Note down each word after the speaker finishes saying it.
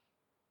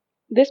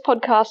This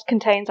podcast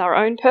contains our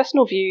own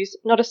personal views,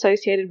 not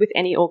associated with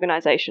any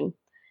organisation.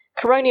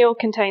 Coronial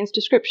contains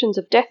descriptions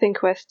of death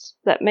inquests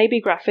that may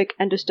be graphic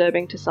and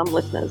disturbing to some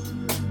listeners.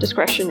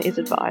 Discretion is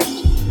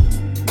advised.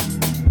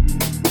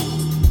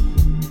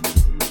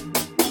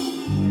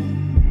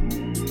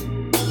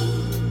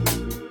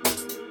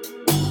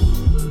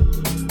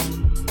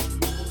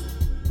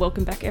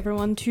 Welcome back,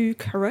 everyone, to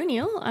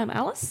Coronial. I'm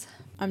Alice.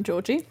 I'm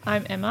Georgie.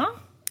 I'm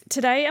Emma.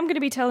 Today I'm going to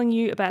be telling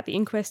you about the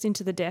inquest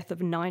into the death of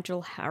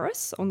Nigel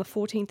Harris on the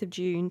 14th of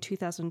June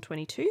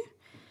 2022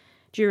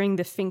 during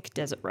the Finke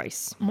desert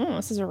race. Oh,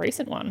 this is a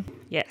recent one.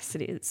 Yes,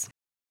 it is.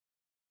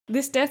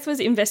 This death was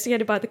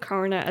investigated by the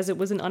coroner as it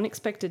was an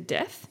unexpected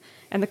death,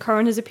 and the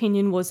coroner's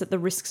opinion was that the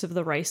risks of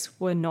the race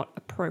were not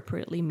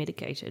appropriately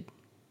mitigated.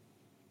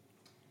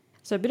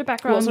 So a bit of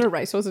background. What sort of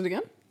race was it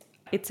again?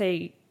 It's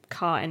a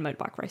car and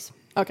motorbike race.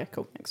 Okay,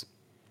 cool. Thanks.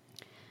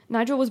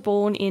 Nigel was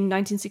born in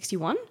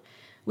 1961,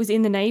 was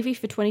in the Navy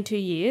for 22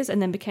 years and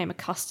then became a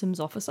customs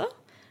officer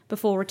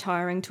before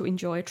retiring to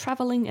enjoy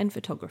travelling and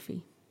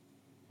photography.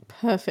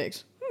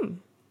 Perfect.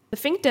 The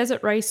Finke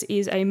Desert Race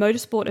is a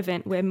motorsport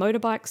event where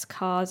motorbikes,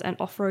 cars and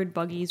off-road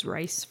buggies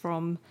race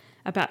from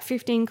about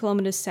 15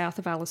 kilometres south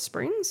of Alice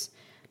Springs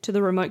to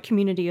the remote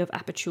community of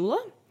Apachula,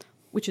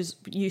 which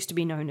used to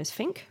be known as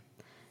Finke,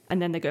 and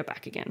then they go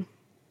back again.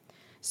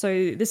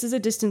 So this is a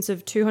distance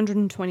of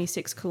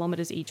 226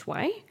 kilometres each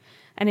way,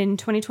 and in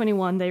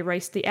 2021 they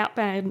raced the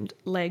outbound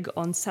leg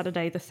on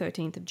Saturday the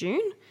 13th of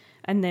June,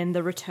 and then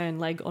the return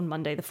leg on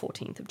Monday the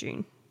 14th of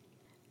June.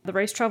 The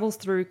race travels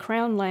through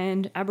Crown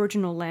land,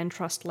 Aboriginal Land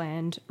Trust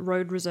land,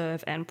 road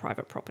reserve and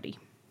private property.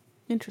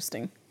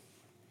 Interesting.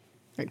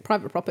 Like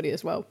private property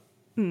as well.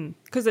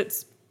 Because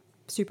it's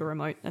super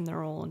remote and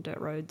they're all on dirt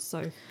roads, so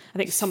I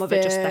think some of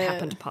it just they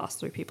happen to pass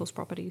through people's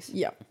properties.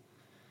 Yep.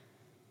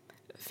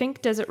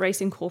 Finke Desert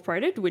Race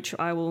Incorporated, which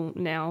I will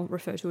now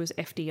refer to as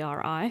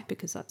FDRI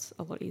because that's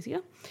a lot easier,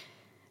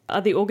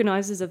 are the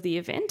organisers of the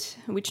event,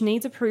 which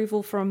needs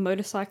approval from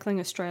Motorcycling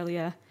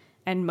Australia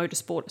and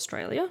Motorsport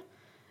Australia.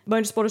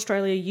 Motorsport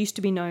Australia used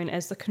to be known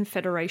as the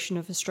Confederation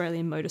of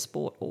Australian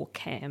Motorsport, or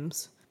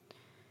CAMS.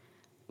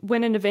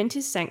 When an event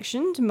is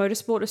sanctioned,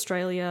 Motorsport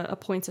Australia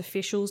appoints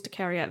officials to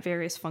carry out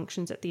various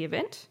functions at the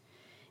event.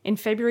 In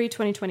February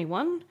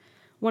 2021,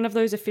 one of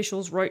those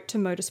officials wrote to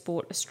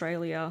Motorsport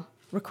Australia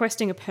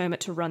requesting a permit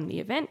to run the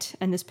event,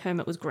 and this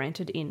permit was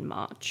granted in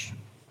March.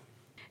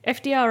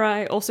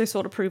 FDRI also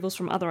sought approvals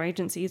from other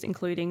agencies,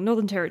 including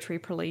Northern Territory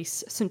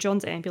Police, St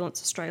John's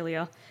Ambulance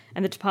Australia,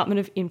 and the Department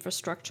of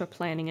Infrastructure,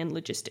 Planning and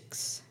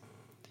Logistics.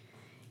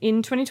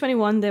 In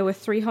 2021, there were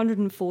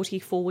 340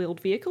 four-wheeled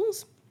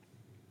vehicles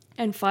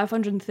and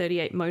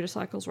 538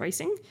 motorcycles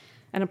racing,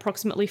 and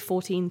approximately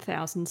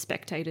 14,000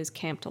 spectators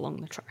camped along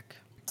the track.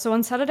 So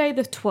on Saturday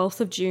the 12th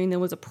of June, there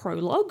was a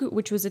prologue,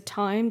 which was a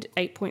timed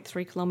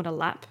 8.3 kilometre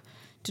lap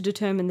to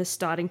determine the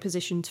starting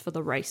positions for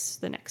the race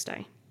the next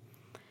day.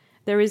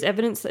 There is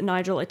evidence that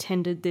Nigel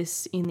attended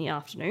this in the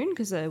afternoon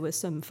because there were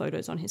some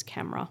photos on his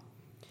camera.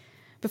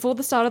 Before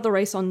the start of the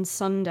race on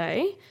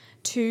Sunday,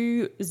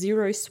 2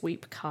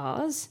 zero-sweep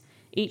cars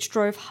each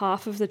drove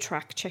half of the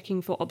track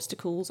checking for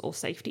obstacles or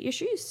safety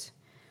issues.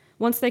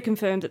 Once they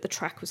confirmed that the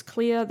track was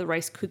clear, the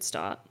race could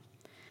start.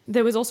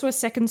 There was also a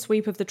second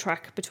sweep of the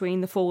track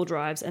between the four-wheel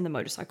drives and the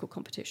motorcycle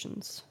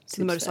competitions.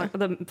 So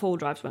the four-wheel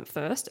drives went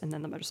first and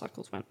then the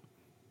motorcycles went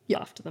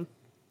after them.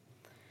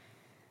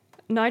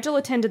 Nigel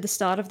attended the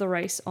start of the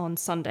race on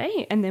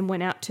Sunday and then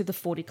went out to the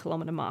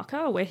 40-kilometre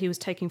marker where he was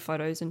taking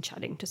photos and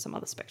chatting to some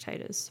other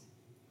spectators.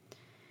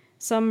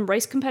 Some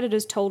race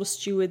competitors told a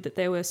steward that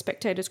there were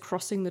spectators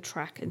crossing the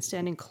track and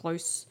standing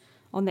close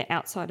on the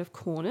outside of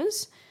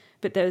corners,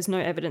 but there is no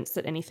evidence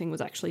that anything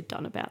was actually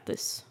done about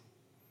this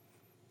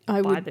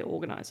by the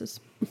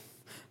organisers.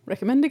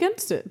 Recommend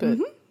against it, but...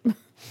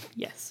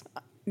 Yes.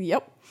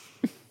 Yep.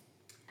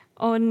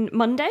 On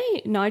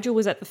Monday, Nigel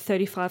was at the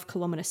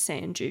 35-kilometre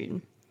sand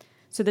dune.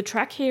 So the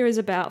track here is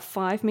about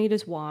 5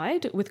 metres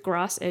wide with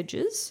grass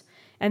edges,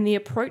 and the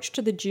approach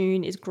to the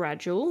dune is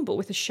gradual but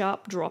with a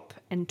sharp drop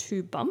and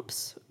 2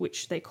 bumps,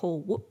 which they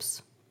call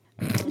whoops.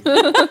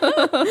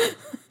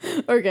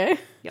 Okay.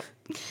 Yep.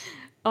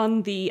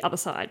 On the other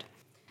side.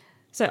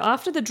 So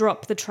after the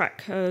drop, the track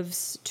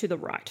curves to the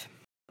right.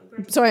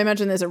 So I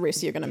imagine there's a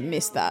risk you're going to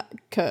miss that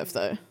curve,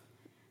 though,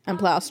 and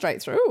plough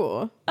straight through,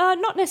 or?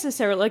 Not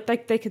necessarily.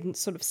 Like they can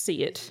sort of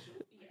see it.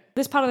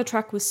 This part of the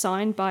track was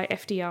signed by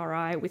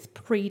FDRI with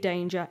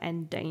pre-danger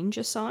and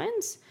danger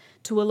signs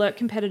to alert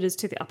competitors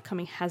to the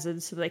upcoming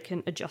hazards so they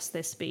can adjust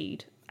their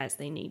speed as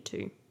they need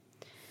to.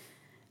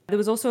 There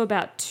was also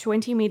about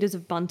 20 metres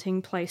of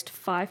bunting placed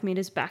 5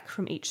 metres back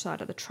from each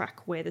side of the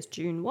track where this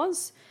dune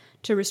was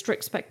to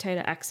restrict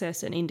spectator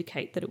access and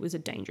indicate that it was a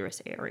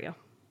dangerous area.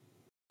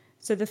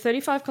 So the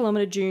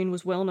 35-kilometre dune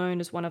was well known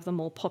as one of the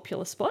more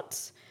popular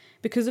spots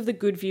because of the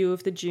good view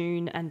of the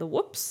dune and the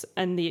whoops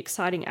and the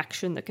exciting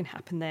action that can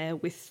happen there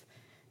with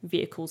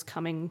vehicles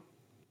coming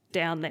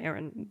down there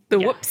and... The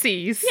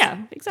whoopsies.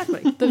 Yeah,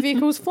 exactly. The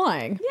vehicle's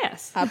flying.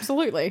 Yes.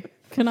 Absolutely.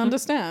 Can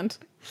understand.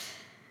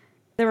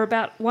 There were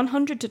about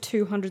 100 to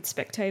 200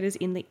 spectators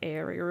in the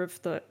area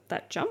of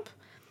that jump,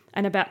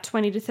 and about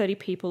 20 to 30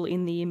 people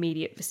in the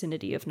immediate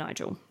vicinity of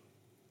Nigel.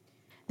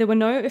 There were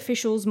no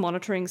officials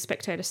monitoring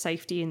spectator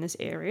safety in this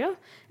area,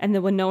 and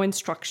there were no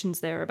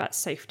instructions there about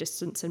safe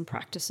distance and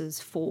practices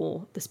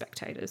for the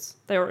spectators.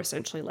 They were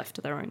essentially left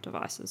to their own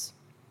devices.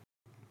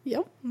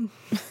 Yep.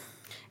 Are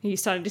you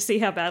starting to see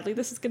how badly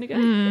this is going to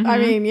go? I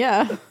mean,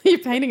 yeah, you're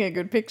painting a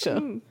good picture.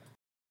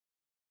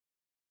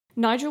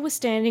 Nigel was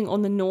standing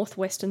on the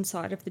northwestern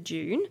side of the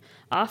dune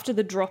after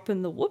the drop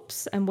in the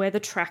whoops and where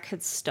the track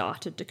had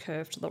started to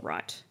curve to the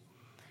right.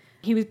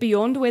 He was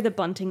beyond where the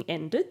bunting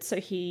ended, so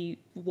he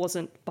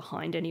wasn't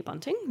behind any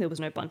bunting. There was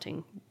no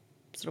bunting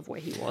sort of where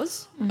he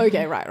was.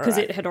 Okay, right. Because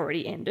it had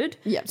already ended.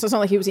 Yeah, so it's not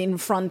like he was in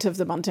front of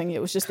the bunting. It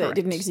was just that it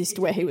didn't Correct. exist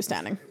where he was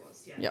standing.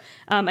 Yep.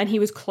 And he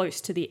was close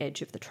to the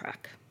edge of the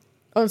track.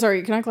 Oh,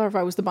 sorry, can I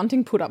clarify? Was the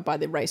bunting put up by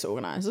the race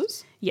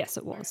organisers? Yes,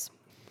 it was.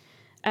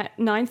 At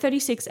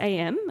 9:36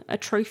 a.m, a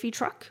trophy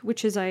truck,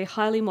 which is a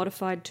highly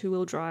modified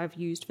two-wheel drive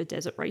used for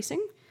desert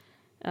racing.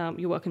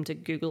 You're welcome to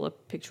Google a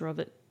picture of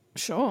it.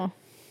 Sure.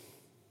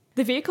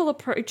 The vehicle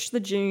approached the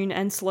dune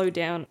and slowed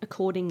down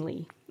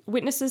accordingly.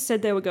 Witnesses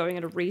said they were going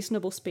at a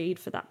reasonable speed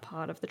for that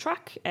part of the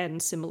track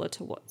and similar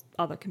to what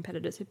other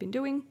competitors had been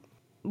doing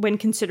when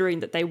considering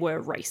that they were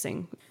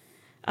racing.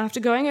 After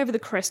going over the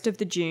crest of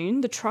the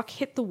dune, the truck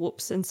hit the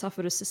whoops and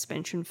suffered a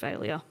suspension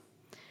failure.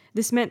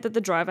 This meant that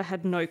the driver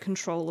had no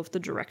control of the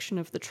direction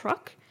of the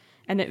truck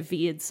and it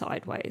veered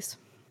sideways.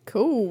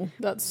 Cool.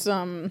 That's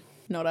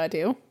not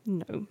ideal.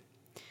 No.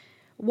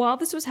 While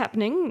this was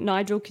happening,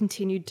 Nigel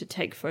continued to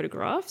take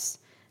photographs,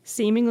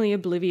 seemingly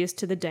oblivious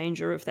to the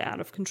danger of the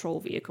out-of-control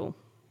vehicle.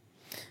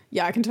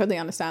 Yeah, I can totally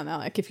understand that.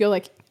 Like, if you're,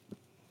 like,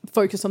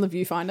 focused on the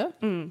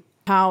viewfinder,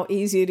 how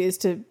easy it is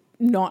to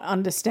not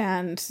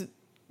understand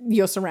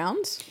your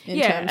surrounds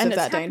in terms of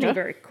that danger. happening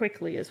very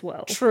quickly as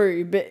well.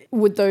 True, but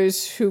would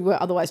those who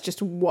were otherwise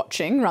just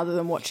watching, rather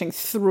than watching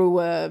through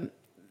a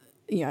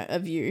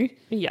view,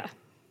 Yeah.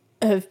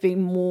 have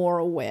been more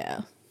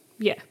aware?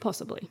 Yeah,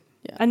 possibly.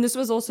 Yeah. And this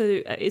was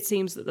also, it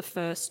seems that the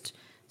first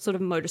sort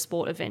of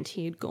motorsport event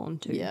he had gone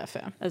to. Yeah,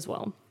 fair. As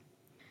well.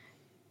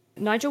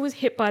 Nigel was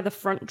hit by the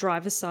front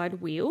driver's side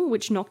wheel,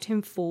 which knocked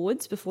him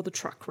forwards before the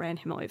truck ran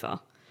him over.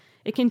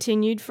 It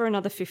continued for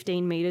another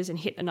 15 metres and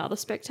hit another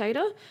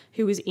spectator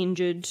who was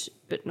injured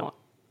but not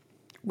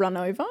Run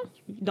over?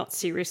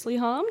 seriously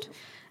harmed.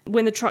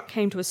 When the truck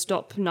came to a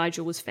stop,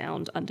 Nigel was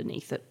found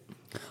underneath it.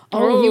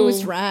 Oh, he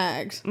was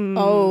dragged.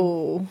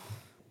 Oh.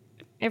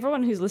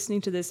 Everyone who's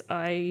listening to this,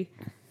 I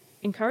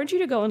encourage you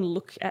to go and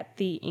look at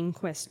the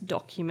inquest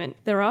document.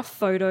 There are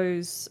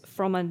photos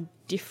from a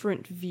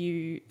different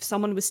view.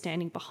 Someone was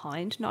standing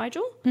behind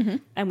Nigel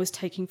and was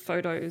taking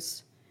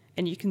photos,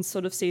 and you can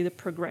sort of see the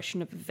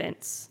progression of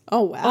events.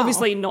 Oh, wow.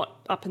 Obviously not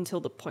up until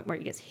the point where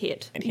he gets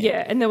hit.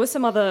 Yeah, and there were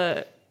some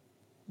other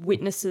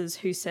witnesses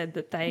who said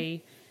that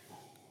they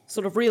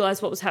sort of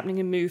realised what was happening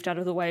and moved out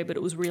of the way, but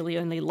it was really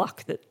only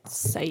luck that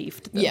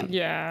saved them. Yeah.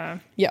 Yeah.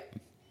 Yep.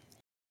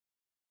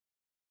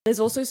 There's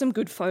also some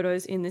good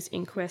photos in this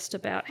inquest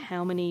about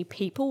how many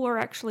people were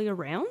actually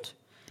around.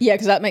 Yeah,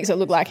 because that makes it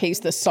look like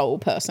he's the sole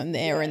person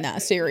there in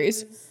that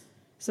series.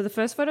 So the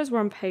first photos were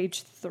on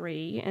page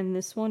 3 and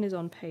this one is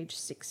on page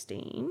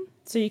 16.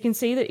 So you can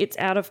see that it's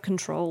out of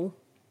control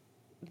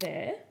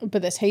there.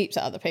 But there's heaps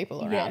of other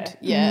people around.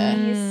 Yeah.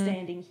 He is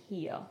standing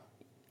here.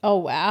 Oh,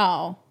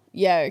 wow.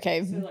 Yeah,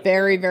 okay.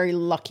 Very, very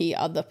lucky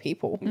other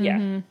people.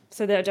 Yeah.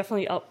 So there are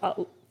definitely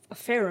a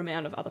fair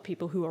amount of other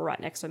people who are right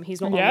next to him.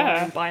 He's not Yeah.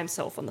 alone by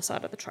himself on the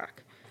side of the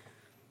track.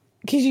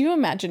 Could you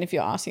imagine if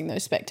you're asking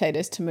those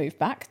spectators to move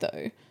back,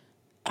 though?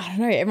 I don't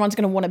know. Everyone's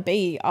going to want to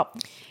be up.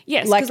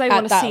 Yes, like, because they at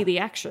want to that see the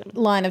action.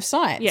 line of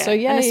sight. Yeah, So,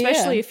 yeah, and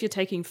especially yeah. if you're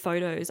taking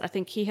photos. I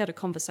think he had a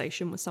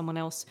conversation with someone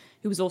else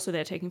who was also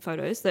there taking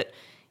photos that,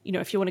 you know,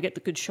 if you want to get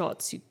the good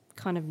shots, you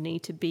kind of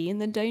need to be in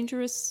the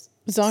dangerous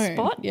Zone.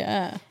 spot.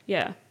 Yeah.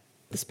 Yeah.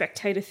 The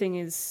spectator thing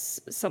is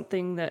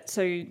something that,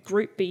 so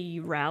Group B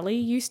rally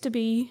used to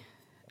be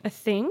a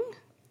thing,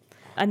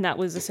 and that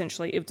was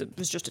essentially, it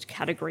was just a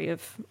category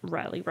of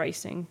rally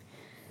racing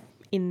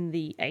in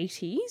the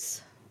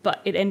 80s, but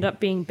it ended up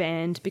being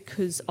banned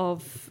because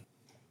of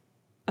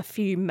a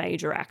few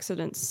major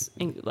accidents,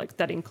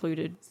 that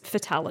included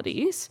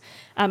fatalities,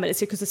 and it's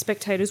because the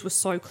spectators were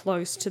so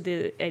close to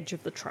the edge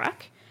of the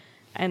track,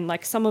 and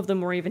like some of them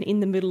were even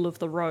in the middle of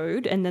the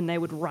road, and then they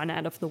would run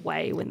out of the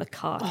way when the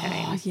car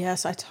came. Oh,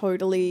 yes, I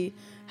totally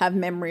have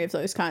memory of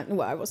those kinds.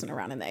 Well, I wasn't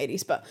around in the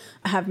 80s, but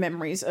I have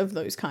memories of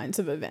those kinds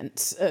of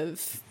events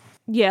of...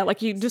 Yeah,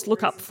 like you just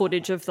look up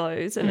footage of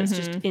those and it's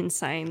just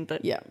insane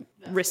that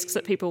risks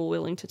that people were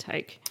willing to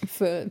take.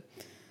 For,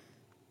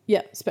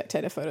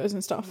 spectator photos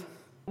and stuff.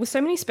 With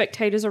so many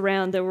spectators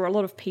around, there were a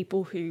lot of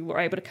people who were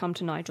able to come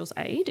to Nigel's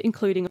aid,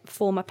 including a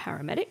former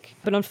paramedic.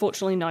 But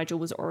unfortunately, Nigel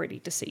was already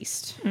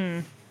deceased.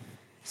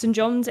 St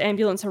John's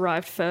ambulance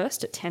arrived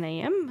first at 10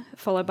 a.m,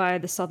 followed by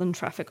the Southern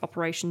Traffic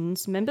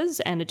Operations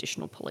members and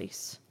additional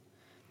police.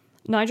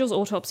 Nigel's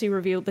autopsy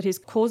revealed that his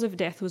cause of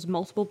death was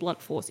multiple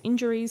blunt force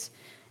injuries,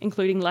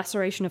 including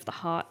laceration of the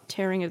heart,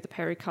 tearing of the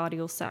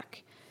pericardial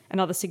sac, and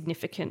other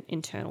significant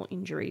internal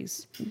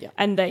injuries. Yeah.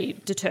 And they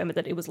determined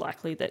that it was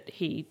likely that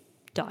he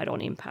died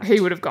on impact. He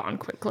would have gone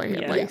quickly,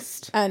 at Yeah.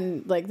 least.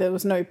 And like there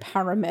was no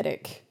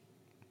paramedic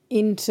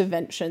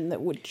intervention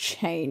that would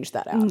change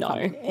that outcome No.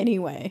 in any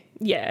way.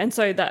 Yeah, and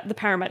so that the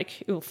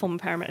paramedic, or former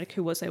paramedic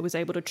who was there, was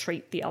able to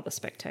treat the other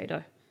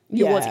spectator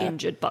who was Yeah.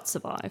 injured but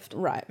survived.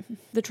 Right.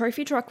 The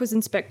trophy truck was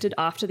inspected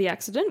after the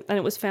accident, and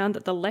it was found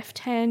that the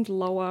left-hand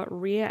lower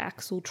rear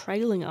axle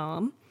trailing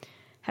arm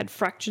had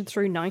fractured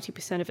through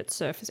 90% of its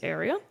surface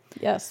area,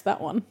 Yes, that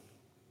one.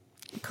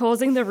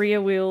 causing the rear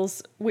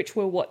wheels, which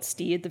were what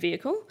steered the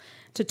vehicle,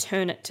 to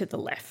turn it to the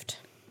left.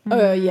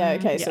 Oh, yeah,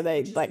 okay. Yeah. So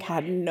they like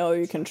had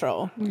no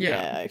control.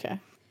 Yeah. Okay.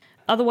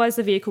 Otherwise,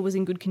 the vehicle was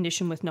in good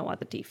condition with no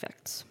other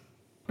defects.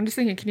 I'm just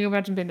thinking, can you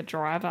imagine being the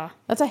driver?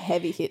 That's a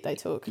heavy hit they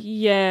took.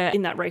 Yeah,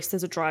 in that race,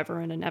 there's a driver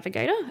and a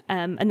navigator,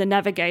 and the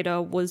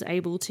navigator was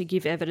able to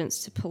give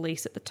evidence to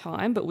police at the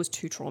time, but was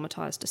too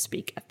traumatized to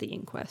speak at the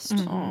inquest.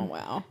 Oh,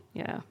 wow.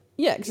 Yeah.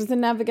 Yeah, because the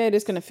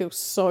navigator's going to feel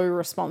so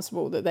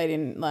responsible that they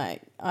didn't,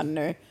 like, I don't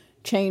know,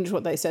 change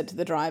what they said to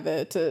the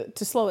driver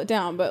to slow it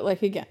down. But,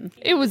 like, again.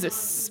 It was a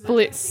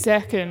split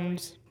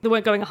second. They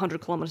weren't going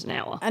 100 kilometres an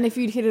hour. And if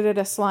you'd hit it at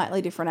a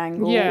slightly different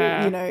angle,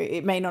 Yeah. you know,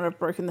 it may not have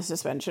broken the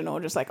suspension, or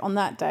just like on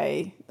that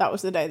day, that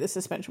was the day the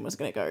suspension was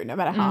going to go, no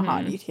matter how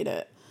hard you'd hit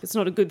it. It's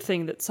not a good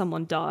thing that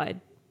someone died.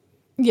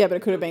 Yeah, but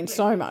it could have been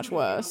so much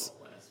worse.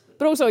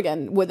 But also,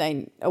 again, were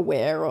they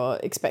aware or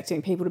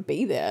expecting people to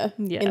be there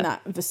Yeah. in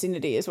that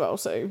vicinity as well?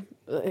 So,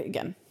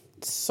 again,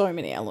 so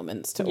many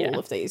elements to all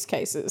of these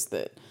cases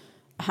that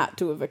had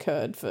to have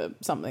occurred for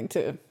something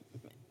to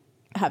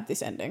have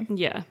this ending.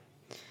 Yeah.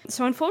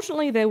 So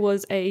unfortunately, there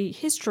was a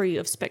history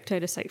of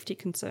spectator safety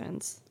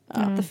concerns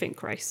at the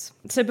Finke race.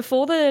 So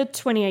before the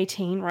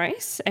 2018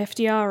 race,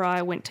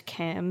 FDRI went to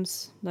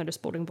CAMS, Motor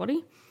Sporting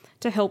Body,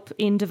 to help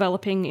in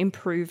developing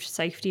improved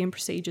safety and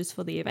procedures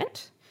for the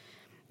event.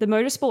 The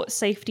Motorsport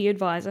Safety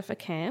Advisor for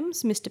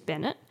CAMS, Mr.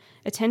 Bennett,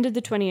 attended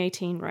the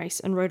 2018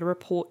 race and wrote a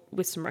report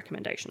with some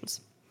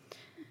recommendations.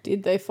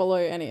 Did they follow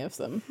any of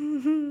them?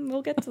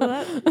 We'll get to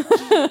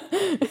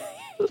that.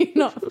 You're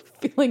not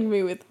filling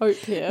me with hope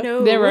here.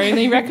 No. Their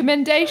only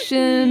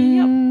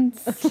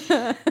recommendations.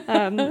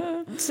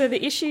 So the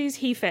issues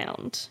he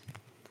found.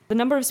 The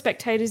number of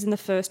spectators in the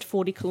first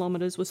 40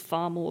 kilometres was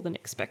far more than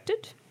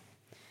expected.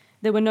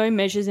 There were no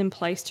measures in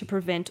place to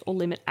prevent or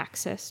limit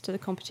access to the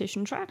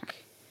competition track.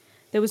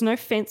 There was no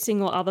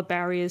fencing or other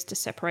barriers to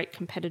separate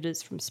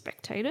competitors from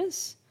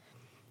spectators.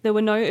 There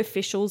were no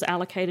officials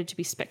allocated to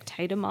be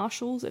spectator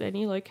marshals at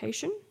any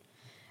location.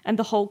 And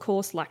the whole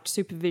course lacked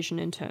supervision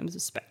in terms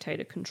of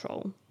spectator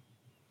control.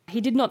 He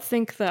did not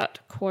think that,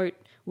 quote,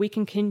 we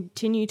can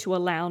continue to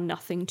allow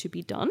nothing to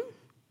be done,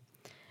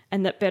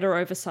 and that better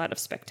oversight of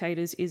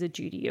spectators is a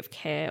duty of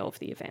care of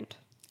the event.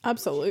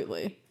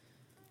 Absolutely.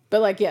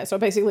 But, like, yeah, so it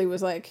basically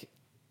was like,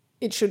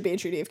 it should be a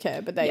duty of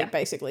care, but they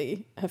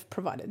basically have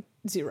provided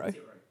zero.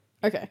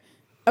 Okay.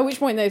 At which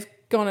point they've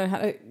gone and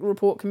had a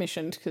report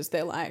commissioned because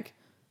they're like,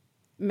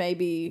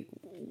 maybe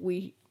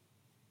we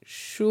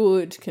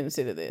should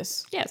consider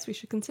this. Yes, we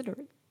should consider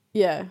it.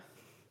 Yeah.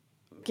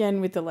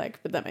 Again with the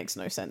like, but that makes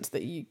no sense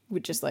that you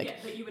would just like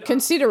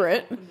consider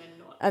it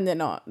and then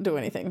not do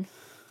anything.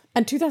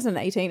 And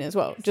 2018 as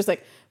well, just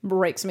like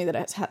breaks me that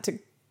it's had to,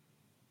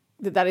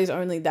 that is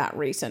only that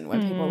recent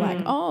when people are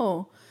like,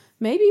 oh,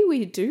 maybe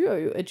we do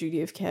owe a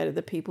duty of care to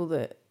the people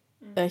that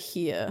are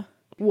here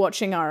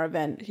watching our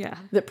event. Yeah.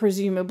 That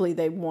presumably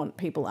they want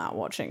people out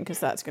watching because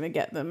that's going to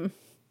get them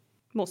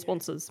More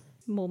sponsors,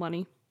 more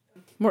money.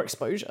 more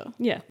exposure.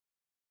 Yeah.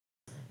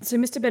 So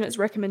Mr. Bennett's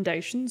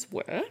recommendations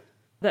were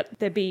that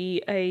there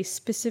be a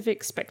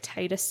specific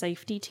spectator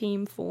safety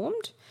team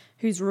formed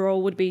whose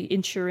role would be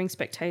ensuring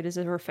spectators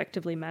are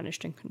effectively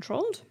managed and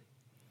controlled.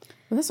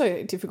 And that's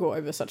so difficult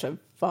over such a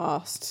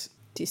vast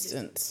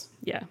distance.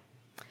 Yeah.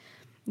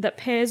 That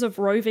pairs of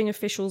roving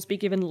officials be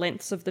given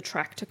lengths of the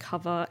track to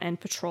cover and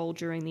patrol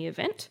during the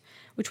event,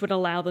 which would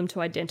allow them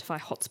to identify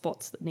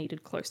hotspots that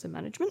needed closer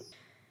management.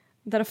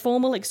 That a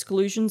formal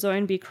exclusion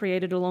zone be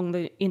created along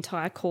the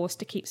entire course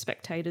to keep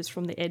spectators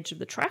from the edge of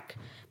the track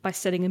by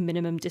setting a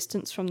minimum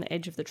distance from the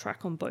edge of the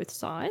track on both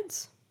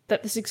sides.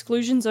 That this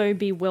exclusion zone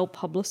be well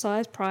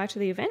publicised prior to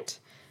the event,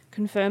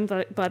 confirmed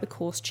by the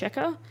course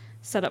checker,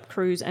 set up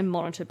crews and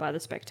monitored by the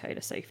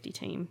spectator safety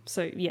team.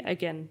 So yeah,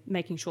 again,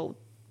 making sure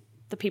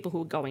the people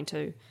who are going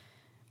to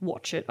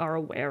watch it are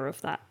aware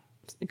of that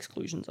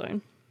exclusion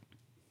zone.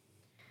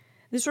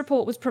 This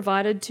report was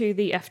provided to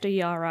the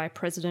FDRI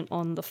president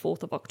on the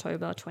 4th of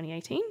October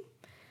 2018.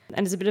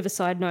 And as a bit of a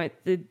side note,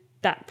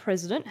 that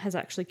president has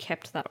actually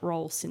kept that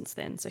role since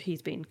then, so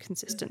he's been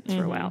consistent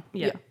throughout.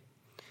 Yeah.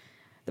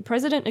 The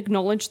president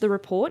acknowledged the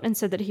report and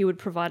said that he would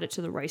provide it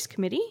to the race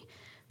committee,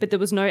 but there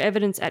was no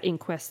evidence at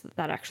inquest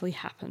that actually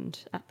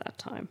happened at that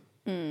time.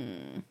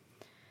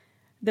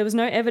 There was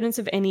no evidence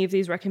of any of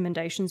these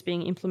recommendations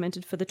being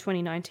implemented for the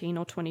 2019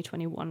 or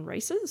 2021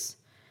 races.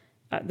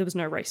 There was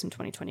no race in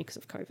 2020 because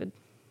of COVID.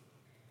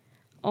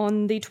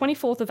 On the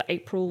 24th of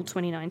April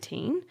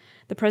 2019,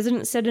 the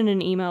president said in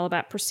an email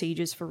about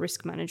procedures for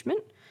risk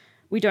management,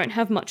 "We don't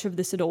have much of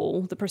this at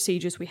all. The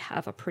procedures we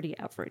have are pretty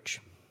average."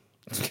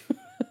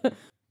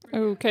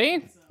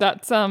 Okay,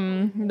 that's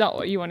not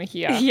what you want to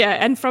hear. Yeah,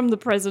 and from the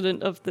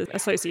president of the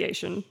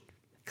association,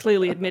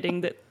 clearly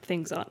admitting that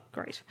things aren't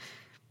great.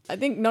 I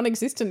think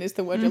non-existent is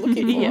the word you're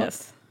looking for.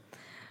 Yes.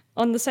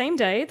 On the same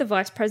day, the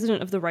vice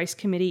president of the race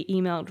committee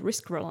emailed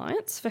Risk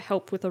Reliance for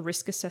help with a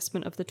risk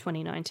assessment of the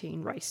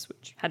 2019 race,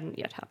 which hadn't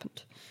yet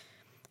happened.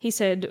 He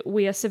said,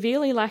 "We are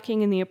severely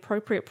lacking in the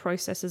appropriate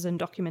processes and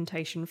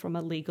documentation from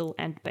a legal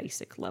and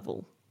basic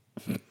level."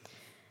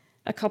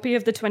 A copy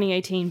of the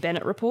 2018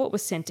 Bennett report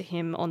was sent to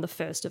him on the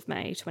 1st of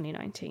May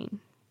 2019.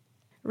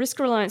 Risk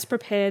Reliance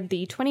prepared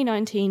the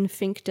 2019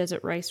 Finke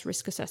Desert Race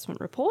Risk Assessment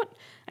Report,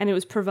 and it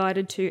was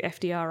provided to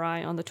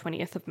FDRI on the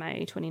 20th of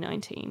May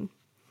 2019.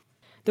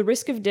 The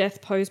risk of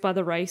death posed by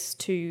the race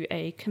to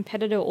a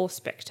competitor or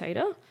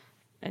spectator,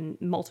 and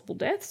multiple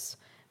deaths,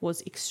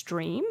 was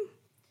extreme,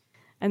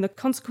 and the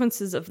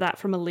consequences of that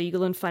from a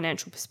legal and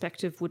financial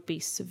perspective would be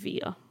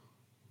severe.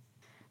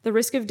 The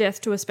risk of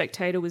death to a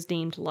spectator was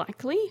deemed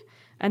likely,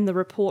 and the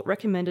report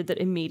recommended that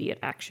immediate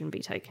action be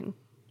taken.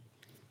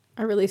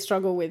 I really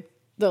struggle with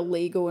the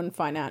legal and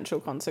financial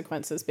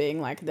consequences being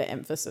like the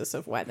emphasis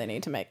of why they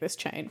need to make this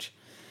change.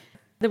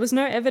 There was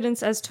no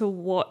evidence as to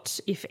what,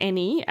 if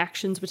any,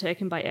 actions were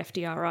taken by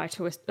FDRI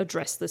to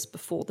address this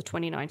before the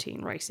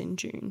 2019 race in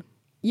June.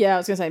 Yeah, I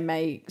was going to say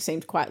May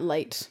seemed quite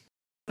late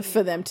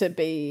for them to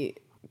be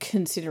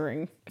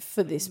considering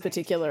for this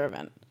particular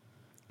event.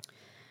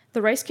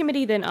 The race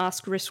committee then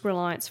asked Risk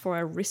Reliance for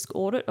a risk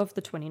audit of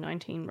the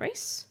 2019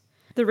 race.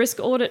 The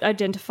risk audit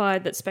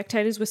identified that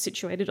spectators were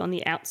situated on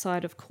the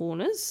outside of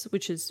corners,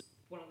 which is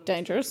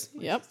Dangerous,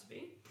 yep.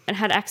 and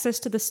had access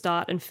to the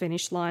start and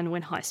finish line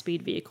when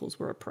high-speed vehicles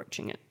were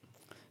approaching it.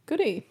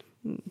 Goody.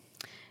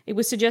 It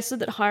was suggested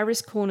that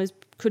high-risk corners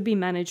could be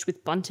managed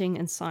with bunting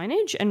and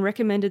signage, and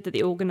recommended that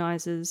the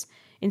organisers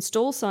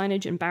install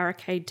signage and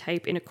barricade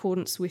tape in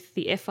accordance with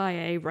the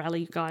FIA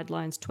Rally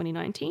Guidelines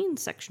 2019,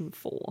 Section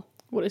 4.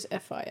 What is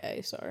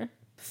FIA, sorry?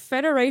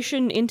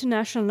 Fédération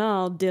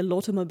Internationale de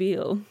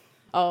l'Automobile.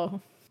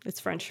 Oh, It's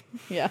French.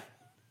 yeah.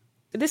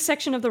 This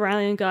section of the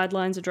rallying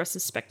guidelines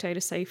addresses spectator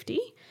safety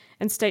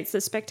and states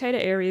that spectator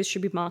areas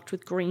should be marked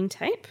with green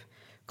tape,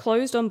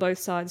 closed on both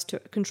sides to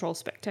control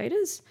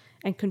spectators,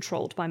 and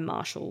controlled by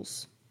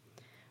marshals.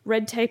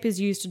 Red tape is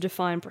used to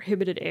define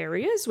prohibited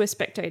areas where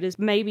spectators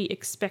may be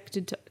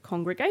expected to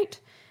congregate,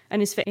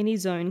 and is for any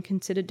zone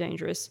considered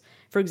dangerous,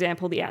 for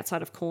example, the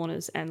outside of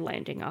corners and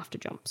landing after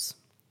jumps,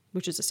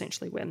 which is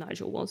essentially where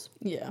Nigel was.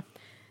 Yeah.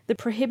 The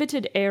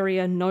prohibited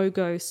area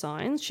no-go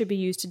signs should be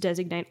used to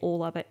designate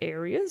all other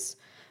areas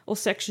or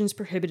sections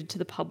prohibited to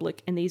the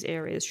public, and these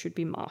areas should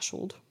be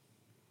marshalled.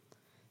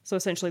 So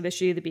essentially there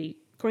should either be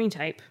green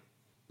tape,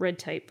 red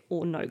tape,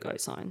 or no-go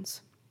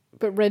signs.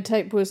 But red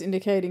tape was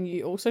indicating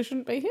you also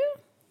shouldn't be here?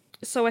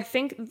 So I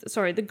think,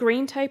 the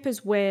green tape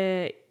is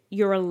where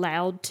you're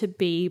allowed to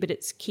be, but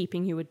it's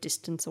keeping you a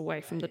distance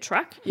away from the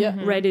track. Yeah.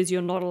 Red is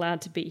you're not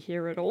allowed to be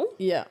here at all.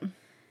 Yeah.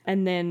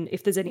 And then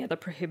if there's any other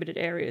prohibited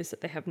areas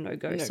that they have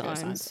no-go No-go signs.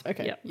 signs.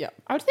 Okay. Yep. Yeah.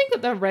 I would think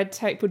that the red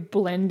tape would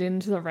blend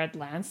into the red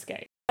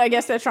landscape. I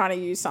guess they're trying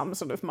to use some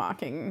sort of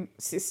marking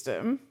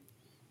system.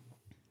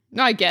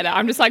 No, I get it.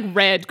 I'm just like,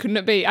 red, couldn't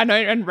it be? I know,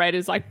 and red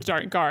is like,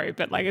 don't go,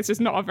 but like, it's just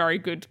not a very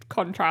good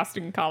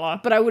contrasting colour.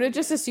 But I would have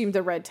just assumed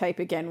the red tape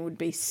again would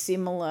be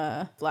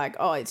similar. Like,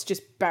 oh, it's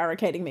just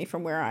barricading me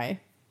from where I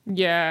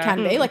Yeah.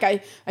 can be. Like, I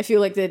feel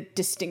like the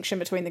distinction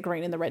between the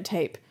green and the red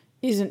tape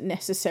isn't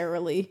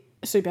necessarily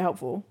super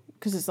helpful.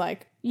 Because it's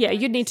like, Yeah,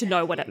 you'd need to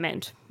know what it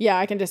meant. yeah,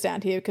 I can just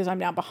stand here because I'm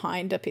now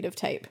behind a bit of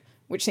tape,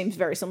 which seems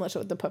very similar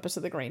to the purpose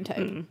of the green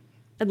tape.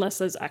 Unless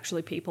there's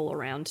actually people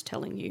around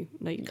telling you,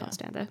 no, you can't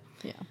stand there.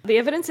 Yeah. The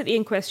evidence at the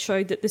inquest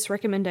showed that this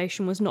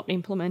recommendation was not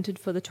implemented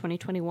for the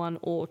 2021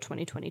 or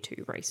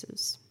 2022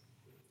 races.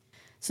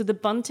 So the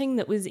bunting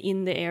that was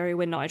in the area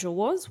where Nigel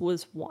was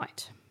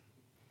white.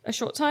 A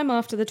short time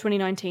after the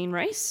 2019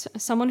 race,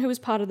 someone who was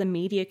part of the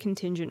media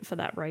contingent for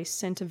that race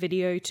sent a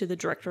video to the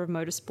Director of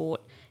Motorsport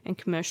and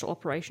Commercial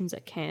Operations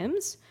at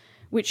CAMS,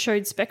 which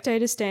showed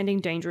spectators standing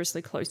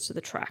dangerously close to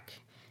the track.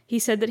 He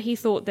said that he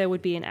thought there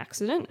would be an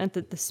accident and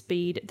that the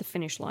speed at the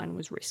finish line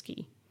was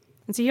risky.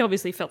 And so he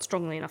obviously felt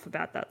strongly enough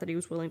about that he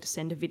was willing to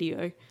send a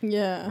video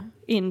Yeah.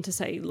 in to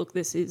say, look,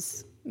 this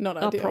is Not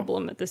a ideal.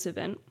 problem at this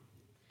event.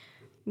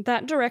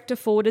 That director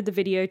forwarded the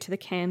video to the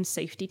CAMS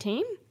safety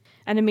team,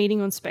 and a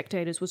meeting on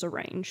spectators was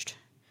arranged.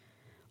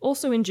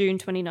 Also in June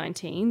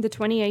 2019, the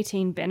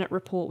 2018 Bennett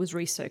report was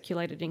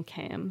recirculated in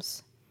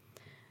CAMS.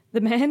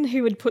 The man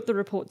who had put the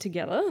report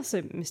together,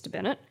 so Mr.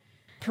 Bennett,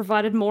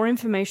 provided more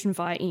information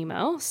via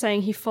email,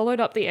 saying he followed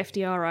up the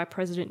FDRI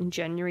president in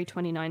January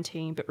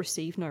 2019 but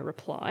received no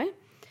reply,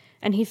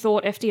 and he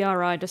thought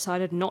FDRI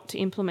decided not to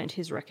implement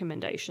his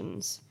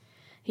recommendations.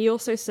 He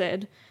also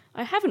said,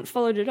 I haven't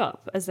followed it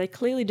up, as they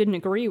clearly didn't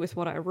agree with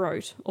what I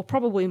wrote, or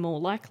probably more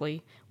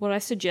likely, what I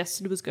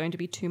suggested was going to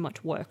be too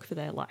much work for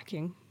their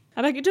liking.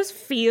 And I could just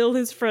feel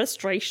his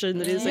frustration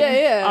that he's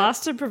Yeah.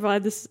 asked to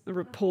provide this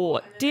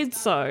report, did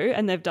so,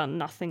 and they've done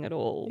nothing at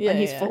all. Yeah, and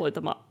he's yeah. followed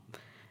them up,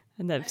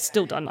 and they've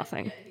still done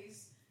nothing.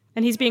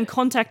 And he's being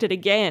contacted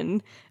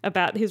again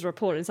about his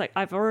report. It's like,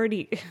 I've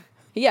already...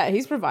 Yeah,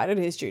 he's provided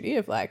his duty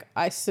of like,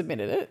 I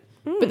submitted it.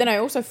 But then I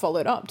also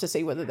followed up to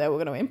see whether they were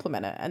going to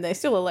implement it. And they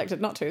still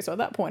elected not to. So at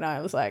that point I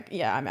was like,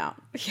 yeah, I'm out.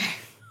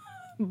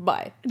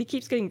 Bye. And he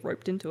keeps getting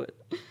roped into it.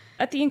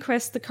 At the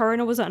inquest, the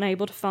coroner was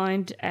unable to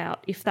find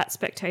out if that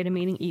spectator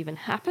meeting even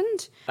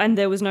happened, and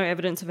there was no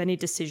evidence of any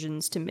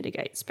decisions to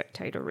mitigate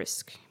spectator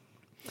risk.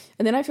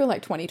 And then I feel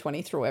like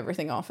 2020 threw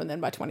everything off. And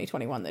then by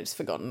 2021, they'd just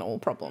forgotten all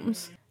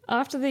problems.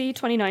 After the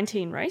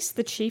 2019 race,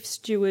 the chief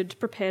steward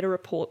prepared a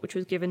report which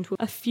was given to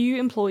a few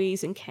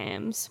employees in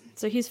CAMS.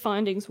 So his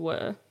findings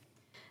were: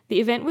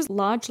 the event was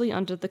largely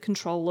under the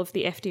control of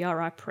the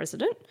FDRI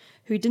president,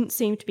 who didn't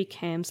seem to be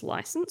CAMS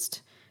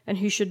licensed, and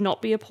who should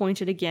not be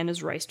appointed again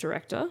as race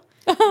director.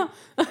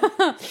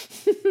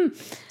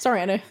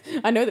 Sorry,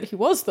 I know that he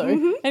was,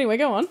 though. Anyway,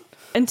 go on.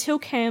 Until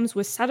CAMS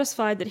was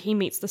satisfied that he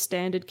meets the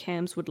standard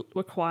CAMS would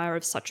require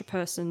of such a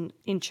person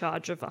in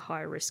charge of a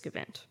high-risk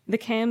event. The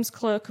CAMS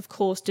clerk, of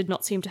course, did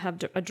not seem to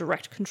have a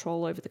direct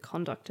control over the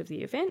conduct of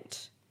the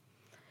event.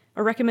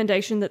 A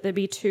recommendation that there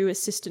be 2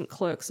 assistant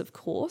clerks of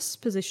course,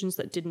 positions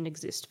that didn't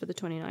exist for the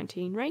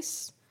 2019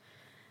 race.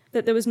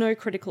 That there was no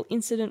critical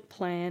incident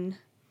plan.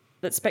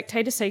 That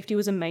spectator safety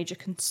was a major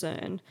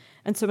concern.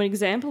 And so an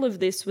example of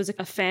this was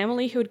a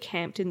family who had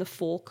camped in the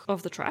fork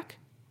of the track.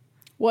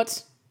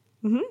 What?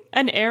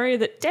 An area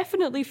that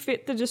definitely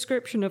fit the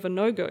description of a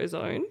no-go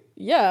zone.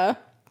 Yeah.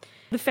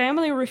 The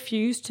family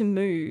refused to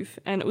move,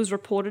 and it was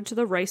reported to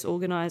the race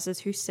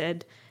organisers, who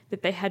said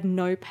that they had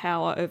no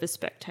power over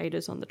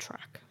spectators on the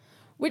track.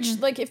 Which,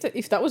 like,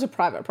 if that was a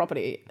private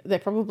property, they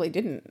probably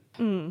didn't.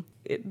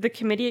 The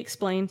committee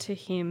explained to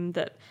him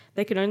that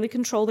they could only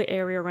control the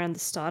area around the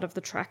start of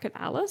the track at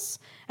Alice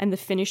and the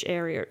finish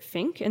area at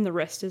Finke, and the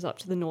rest is up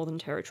to the Northern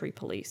Territory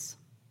Police.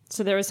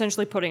 So they're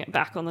essentially putting it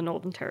back on the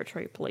Northern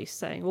Territory Police,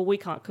 saying, well, we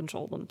can't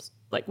control them.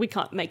 Like, we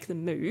can't make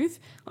them move.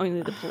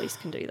 Only the police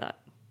can do that.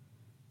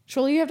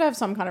 Surely you have to have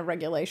some kind of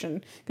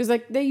regulation. Because,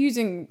 like, they're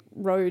using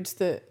roads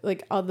that,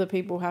 like, other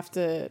people have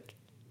to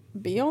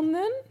be on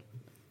then?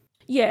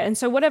 Yeah, and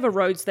so whatever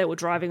roads they were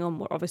driving on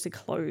were obviously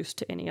closed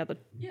to any other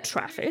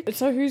traffic.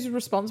 So who's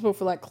responsible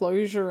for, like,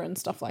 closure and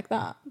stuff like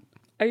that?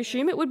 I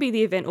assume it would be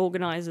the event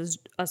organisers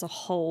as a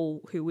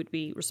whole who would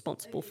be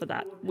responsible for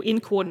that, in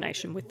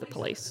coordination with the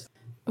police.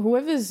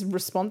 Whoever's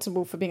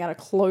responsible for being able to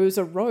close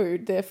a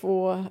road,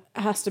 therefore,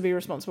 has to be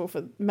responsible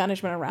for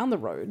management around the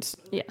roads.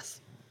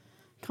 Yes.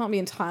 Can't be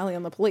entirely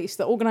on the police.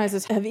 The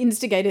organisers have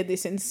instigated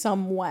this in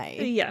some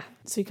way. Yeah.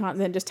 So you can't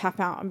then just tap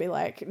out and be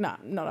like, nah,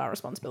 not our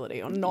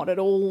responsibility, or not at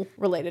all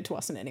related to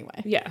us in any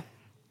way. Yeah.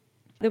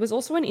 There was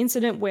also an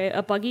incident where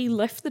a buggy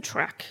left the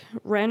track,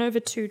 ran over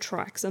 2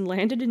 tracks, and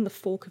landed in the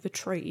fork of a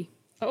tree.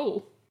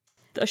 Oh.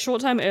 A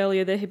short time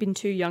earlier, there had been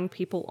 2 young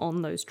people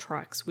on those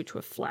tracks, which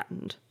were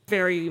flattened.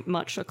 Very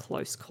much a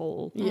close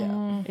call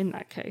in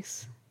that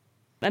case.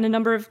 And a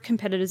number of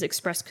competitors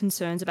expressed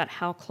concerns about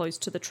how close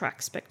to the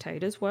track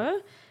spectators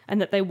were,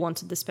 and that they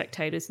wanted the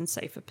spectators in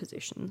safer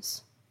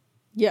positions.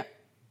 Yeah.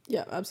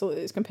 Yeah,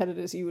 absolutely. As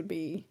competitors, you would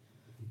be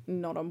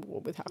not on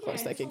board with how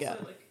close they could get.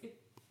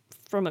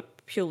 From a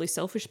purely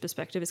selfish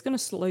perspective, it's going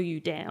to slow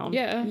you down.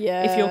 Yeah.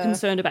 Yeah. If you're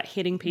concerned about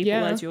hitting people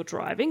Yeah. as you're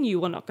driving,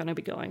 you are not going to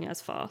be going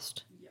as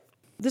fast.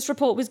 This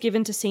report was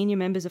given to senior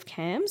members of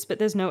CAMS, but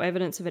there's no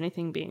evidence of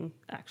anything being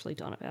actually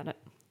done about it,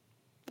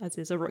 as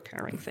is a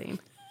recurring theme.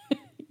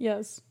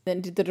 Yes.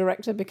 Then did the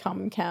director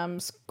become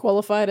CAMS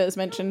qualified as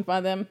mentioned by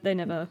them? They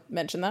never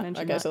Mention that?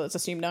 Mention Okay, that. so let's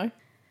assume no.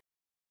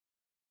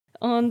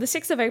 On the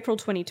 6th of April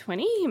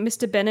 2020,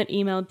 Mr. Bennett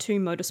emailed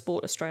 2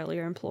 Motorsport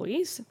Australia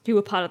employees who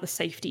were part of the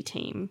safety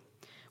team.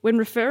 When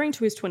referring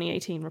to his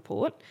 2018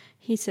 report,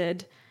 he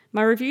said,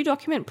 "My review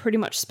document pretty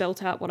much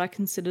spelt out what I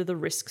consider the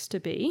risks to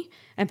be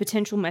and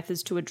potential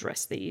methods to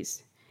address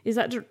these. Is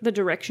that the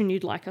direction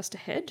you'd like us to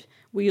head?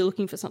 Were you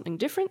looking for something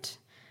different?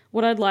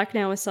 What I'd like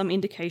now is some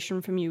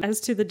indication from you as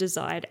to the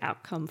desired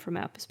outcome from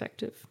our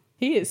perspective."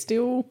 He is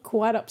still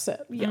quite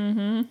upset.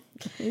 Yeah.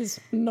 He's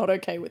not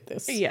okay with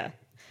this. Yeah.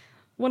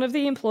 One of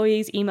the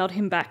employees emailed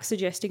him back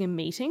suggesting a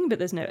meeting, but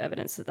there's no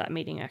evidence that that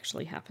meeting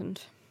actually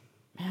happened.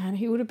 Man,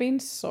 he would have been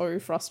so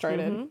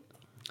frustrated.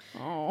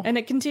 Oh. And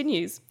it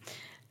continues.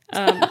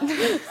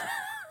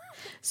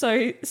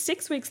 So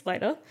 6 weeks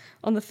later,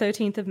 on the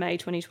 13th of May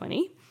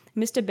 2020,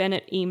 Mr.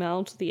 Bennett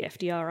emailed the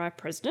FDRI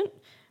president,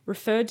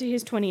 referred to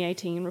his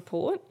 2018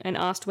 report, and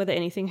asked whether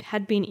anything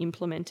had been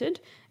implemented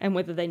and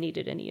whether they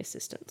needed any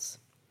assistance.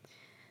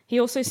 He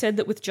also said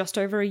that with just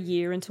over a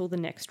year until the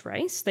next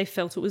race, they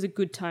felt it was a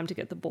good time to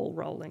get the ball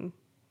rolling.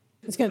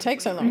 It's going to take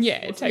so long. Yeah,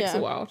 it takes Yeah.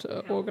 a while to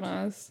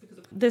organise.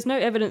 There's no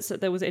evidence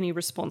that there was any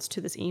response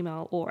to this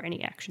email or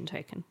any action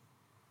taken.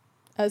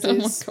 As Oh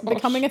my is gosh.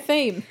 becoming a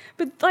theme.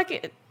 But,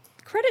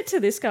 credit to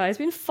this guy. He's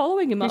been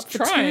following him up He's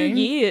for trying. 2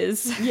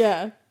 years.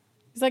 Yeah.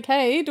 He's like,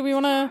 hey, do we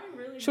want to...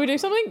 Should we do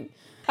something?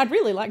 I'd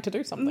really like to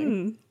do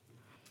something.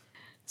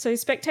 So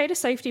spectator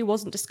safety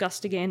wasn't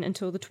discussed again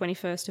until the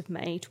 21st of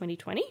May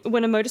 2020,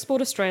 when a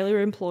Motorsport Australia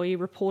employee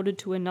reported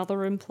to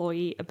another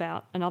employee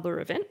about another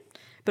event,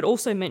 but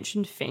also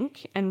mentioned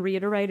Finke and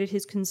reiterated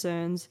his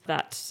concerns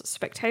that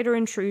spectator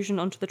intrusion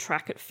onto the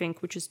track at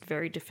Finke, which is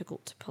very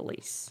difficult to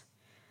police.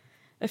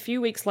 A few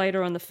weeks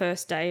later, on the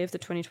first day of the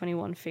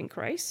 2021 Finke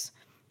race,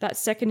 that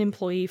second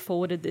employee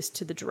forwarded this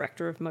to the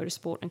Director of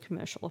Motorsport and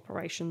Commercial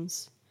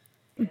Operations.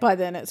 By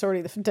then, it's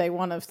already the day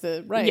one of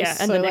the race. Yeah,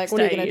 and so the next what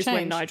are you day gonna is when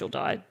change? Nigel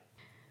died.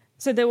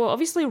 So there were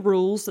obviously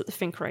rules that the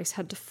Finke race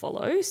had to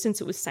follow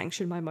since it was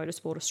sanctioned by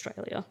Motorsport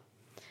Australia.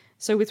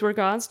 So with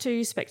regards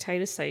to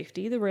spectator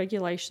safety, the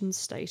regulations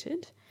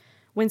stated,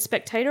 when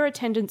spectator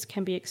attendance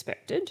can be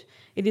expected,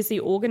 it is the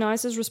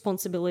organiser's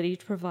responsibility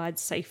to provide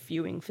safe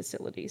viewing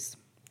facilities.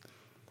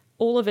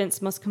 All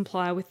events must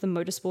comply with the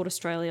Motorsport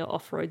Australia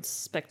off-road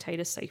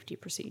spectator safety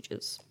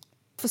procedures.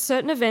 For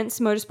certain events,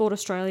 Motorsport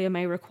Australia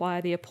may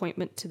require the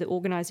appointment to the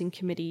organising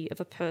committee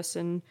of a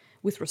person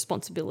with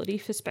responsibility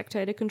for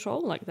spectator control,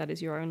 like that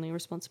is your only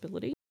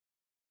responsibility.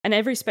 And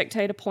every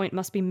spectator point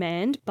must be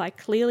manned by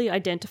clearly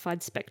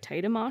identified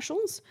spectator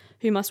marshals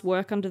who must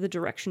work under the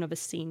direction of a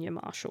senior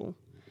marshal.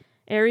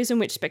 Areas in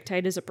which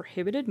spectators are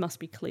prohibited must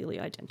be clearly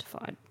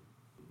identified.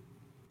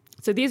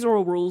 So these are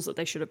all rules that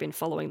they should have been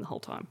following the whole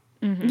time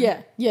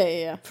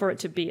Yeah. for it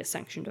to be a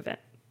sanctioned event.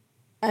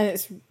 And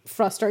it's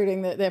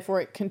frustrating that therefore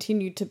it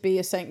continued to be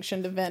a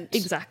sanctioned event.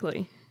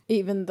 Exactly.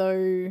 Even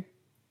though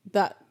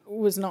that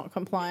was not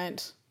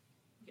compliant.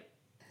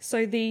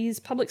 So these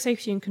public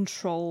safety and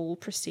control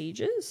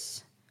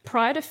procedures,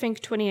 prior to Finke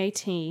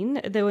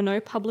 2018, there were no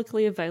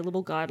publicly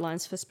available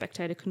guidelines for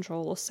spectator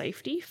control or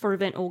safety for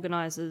event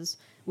organisers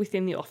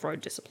within the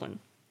off-road discipline.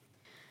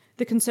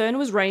 The concern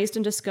was raised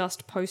and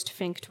discussed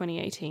post-Finke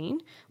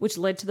 2018, which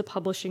led to the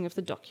publishing of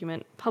the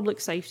document Public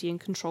Safety and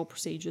Control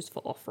Procedures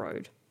for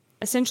Off-Road.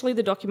 Essentially,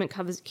 the document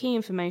covers key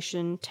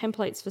information,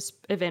 templates for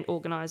event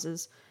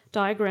organisers,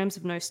 diagrams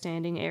of no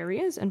standing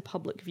areas, and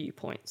public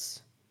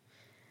viewpoints.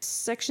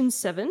 Section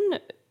 7,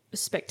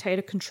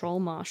 Spectator Control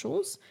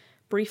Marshals,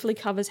 briefly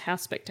covers how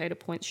spectator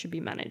points should be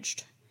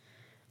managed.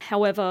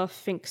 However,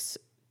 Finke's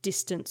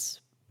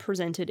distance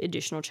presented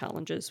additional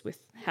challenges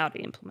with how to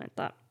implement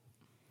that.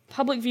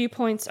 Public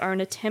viewpoints are an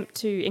attempt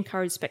to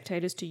encourage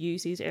spectators to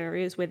use these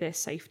areas where their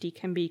safety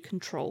can be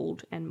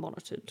controlled and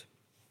monitored.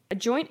 A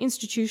joint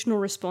institutional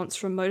response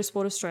from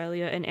Motorsport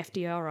Australia and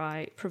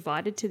FDRI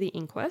provided to the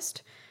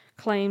inquest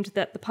claimed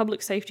that the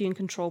public safety and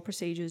control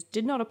procedures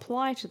did not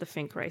apply to the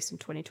Finke race in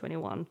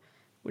 2021,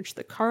 which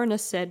the coroner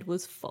said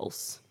was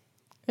false.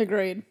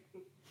 Agreed.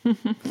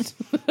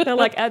 They're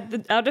like,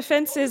 our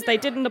defence is they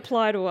didn't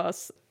apply to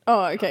us.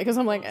 Oh, okay, because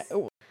I'm like,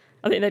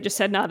 I think they just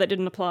said, nah, they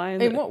didn't apply.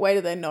 And in what way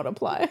do they not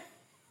apply?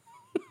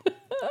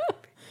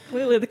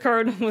 clearly the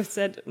coroner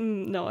said,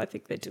 no, I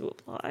think they do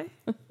apply.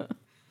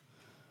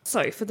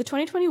 So, for the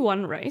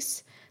 2021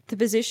 race, the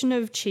position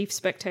of Chief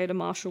Spectator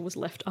Marshal was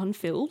left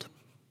unfilled,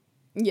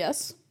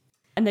 Yes.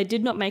 and they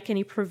did not make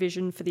any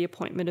provision for the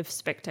appointment of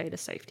Spectator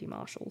Safety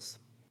Marshals.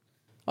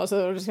 Oh, so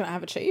they were just going to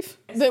have a chief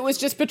that was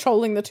just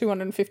patrolling the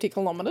 250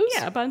 kilometres?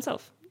 Yeah, by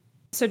himself.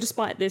 So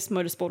despite this,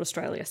 Motorsport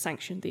Australia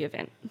sanctioned the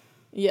event,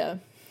 Yeah.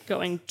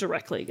 going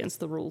directly against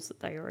the rules that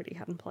they already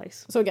had in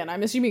place. So again,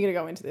 I'm assuming you're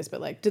going to go into this, but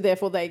like,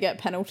 therefore they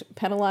get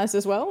penalised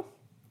as well?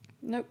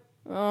 Nope.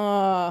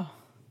 Oh,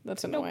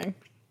 that's annoying.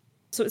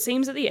 So it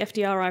seems that the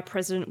FDRI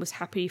president was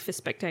happy for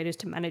spectators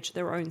to manage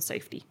their own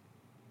safety.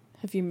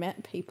 Have you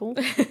met people?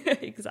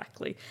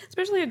 Exactly.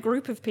 Especially a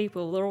group of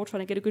people. They're all trying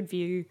to get a good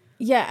view.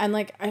 Yeah, and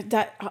like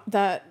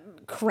that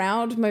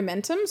crowd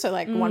momentum. So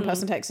like one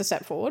person takes a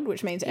step forward,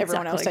 which means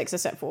everyone else Exactly. takes a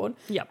step forward.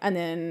 Yep. And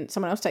then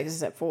someone else takes a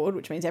step forward,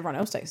 which means everyone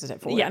else takes a step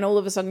forward. Yeah. And all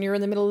of a sudden you're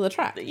in the middle of the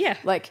track. Yeah.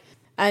 Like,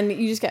 and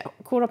you just get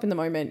caught up in the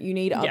moment. You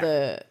need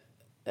other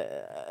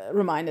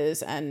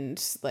reminders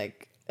and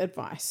like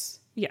advice.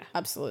 Yeah,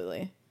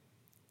 Absolutely.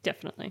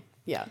 definitely.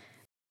 Yeah.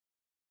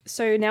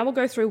 So now we'll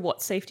go through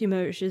what safety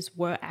measures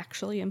were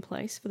actually in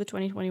place for the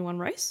 2021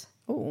 race.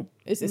 Oh,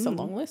 is this a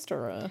long list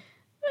or a...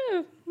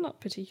 Not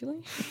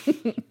particularly.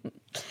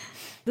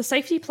 The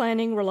safety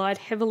planning relied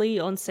heavily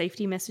on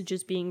safety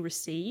messages being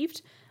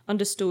received,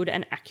 understood,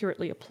 and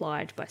accurately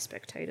applied by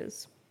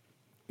spectators.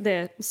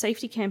 Their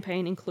safety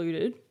campaign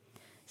included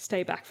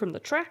stay back from the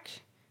track,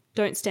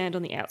 don't stand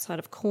on the outside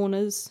of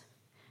corners,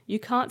 you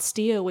can't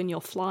steer when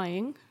you're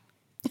flying,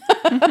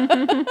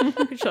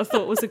 which I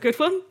thought was a good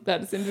one.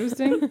 That is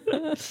interesting.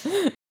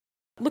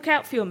 Look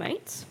out for your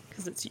mates,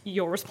 because it's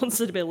your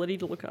responsibility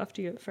to look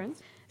after your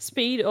friends.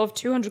 Speed of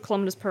 200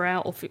 kilometres per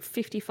hour or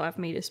 55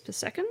 metres per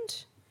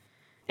second.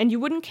 And you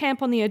wouldn't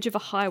camp on the edge of a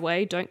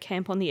highway, don't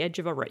camp on the edge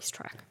of a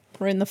racetrack.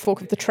 We're in the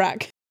fork of the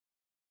track.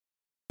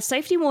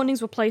 Safety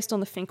warnings were placed on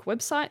the Finke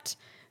website,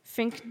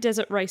 Finke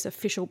Desert Race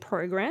official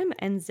program,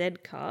 and Z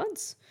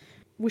cards,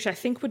 which I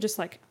think were just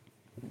like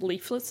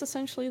leaflets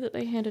essentially that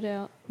they handed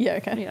out. Yeah,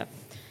 okay. Yeah.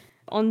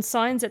 On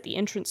signs at the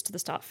entrance to the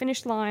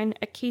start-finish line,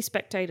 at key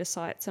spectator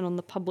sites, and on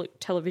the public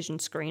television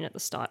screen at the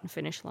start and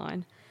finish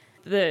line.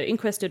 The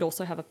inquest did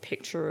also have a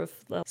picture of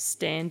the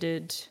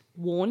standard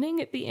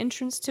warning at the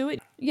entrance to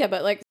it. Yeah,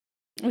 but like,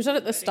 was that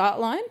at the start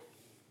line?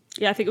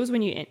 Yeah, I think it was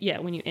when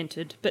you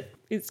entered, but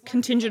it's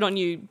contingent on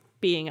you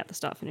being at the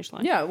start-finish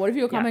line. Yeah, what if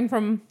you were coming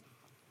from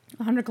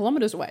 100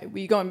 kilometres away? Were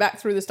you going back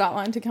through the start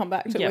line to come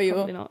back to where you were?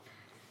 Probably not.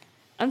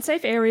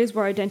 Unsafe areas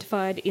were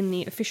identified in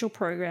the official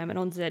program and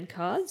on Z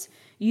cards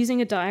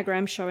using a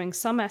diagram showing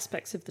some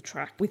aspects of the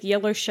track with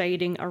yellow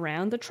shading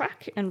around the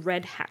track and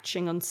red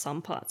hatching on some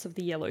parts of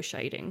the yellow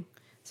shading.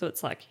 So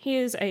it's like,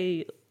 here's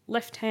a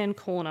left-hand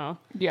corner,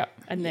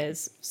 and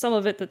there's some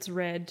of it that's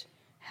red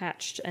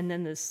hatched, and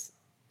then there's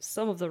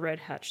some of the red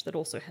hatch that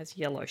also has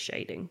yellow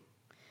shading.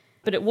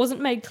 But it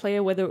wasn't made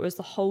clear whether it was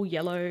the whole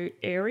yellow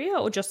area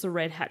or just the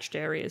red hatched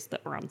areas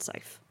that were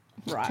unsafe.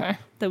 Right. Okay.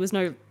 There was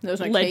no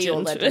Key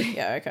or legend.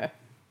 Yeah, okay.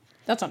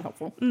 That's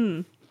unhelpful.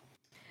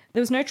 There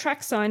was no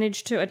track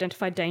signage to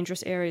identify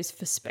dangerous areas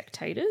for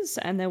spectators,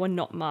 and they were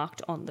not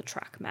marked on the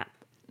track map.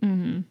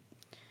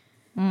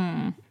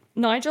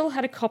 Nigel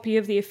had a copy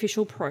of the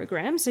official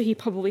program, so he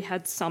probably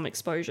had some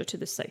exposure to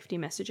the safety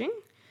messaging.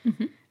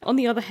 On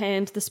the other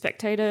hand, the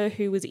spectator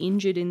who was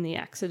injured in the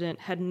accident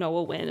had no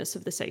awareness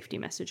of the safety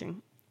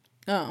messaging.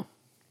 Oh.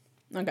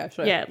 Okay,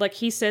 sure. Yeah, like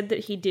he said that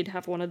he did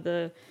have one of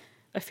the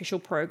official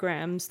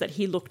programs that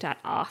he looked at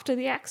after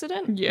the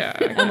accident. Yeah.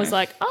 And was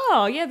like,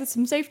 oh, yeah, there's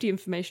some safety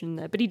information in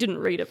there, but he didn't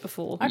read it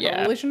before. I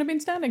probably shouldn't have been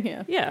standing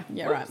here. Yeah.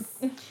 Yeah, right.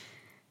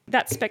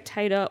 That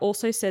spectator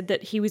also said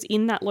that he was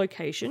in that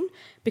location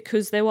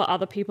because there were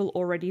other people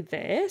already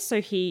there,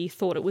 so he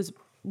thought it was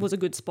a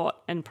good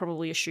spot and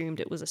probably assumed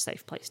it was a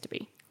safe place to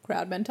be.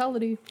 Crowd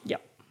mentality.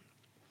 Yep.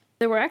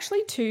 There were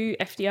actually 2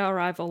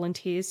 FDRI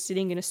volunteers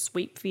sitting in a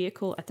sweep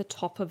vehicle at the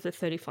top of the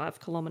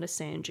 35-kilometre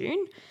sand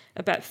dune,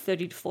 about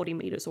 30 to 40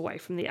 metres away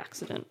from the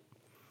accident.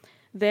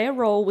 Their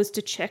role was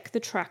to check the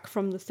track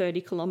from the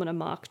 30-kilometre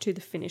mark to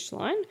the finish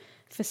line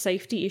for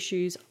safety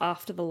issues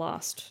after the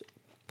last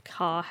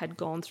car had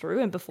gone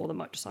through and before the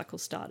motorcycle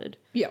started.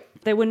 Yep.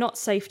 They were not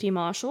safety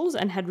marshals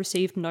and had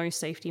received no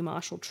safety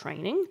marshal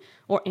training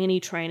or any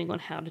training on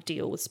how to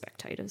deal with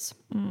spectators.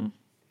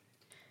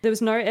 There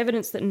was no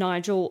evidence that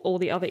Nigel or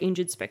the other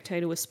injured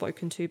spectator was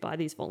spoken to by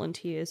these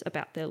volunteers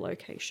about their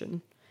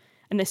location.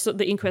 And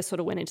the inquest sort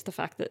of went into the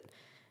fact that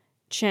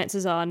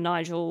chances are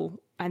Nigel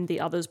and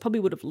the others probably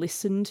would have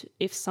listened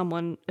if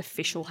someone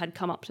official had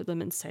come up to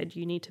them and said,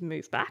 you need to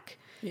move back.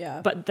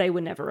 Yeah. But they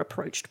were never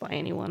approached by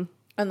anyone.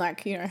 And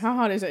like, you know, how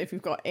hard is it if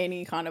you've got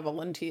any kind of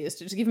volunteers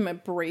to just give them a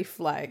brief,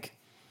 like,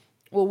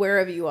 well,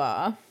 wherever you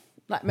are,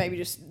 like maybe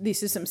just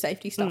this is some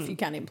safety stuff you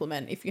can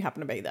implement if you happen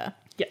to be there.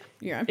 Yeah.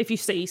 You know? If you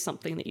see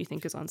something that you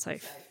think is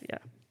unsafe. Yeah.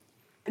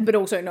 But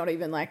also not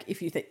even like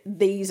if you think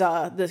these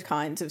are the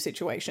kinds of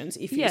situations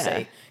if you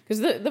see.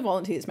 Because the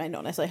volunteers may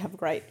not necessarily have a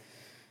great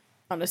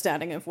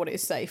understanding of what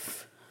is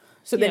safe.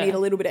 So they need a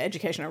little bit of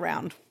education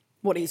around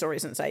what is or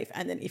isn't safe.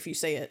 And then if you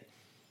see it,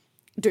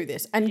 do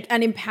this. And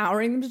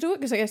empowering them to do it.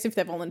 Because I guess if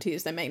they're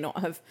volunteers, they may not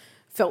have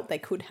felt they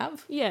could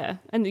have. Yeah.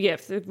 And yeah,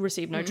 if they've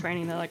received no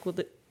training, they're like, well,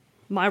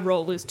 my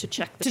role is to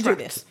check the track.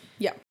 Do this.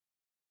 Yeah.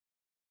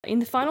 In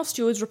the final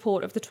stewards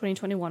report of the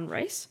 2021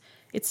 race,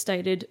 it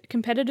stated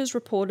competitors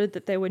reported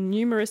that there were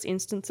numerous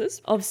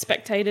instances of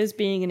spectators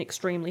being in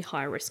extremely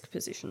high-risk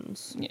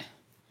positions. Yeah.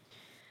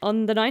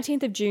 On the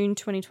 19th of June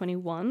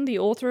 2021, the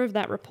author of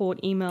that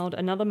report emailed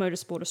another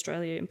Motorsport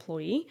Australia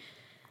employee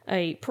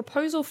a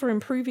proposal for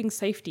improving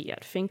safety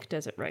at Finke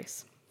Desert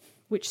Race,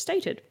 which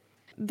stated,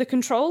 the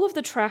control of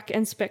the track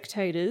and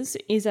spectators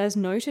is as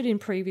noted in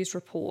previous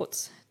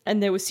reports,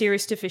 and there were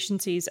serious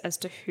deficiencies as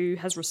to who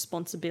has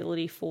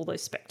responsibility for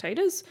those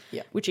spectators,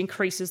 which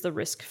increases the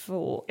risk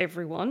for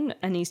everyone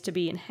and needs to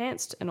be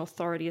enhanced and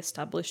authority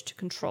established to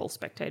control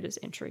spectators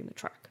entering the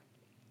track.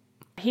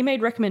 He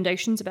made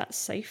recommendations about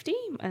safety,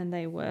 and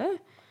they were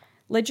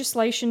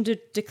legislation to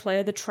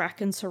declare the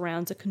track and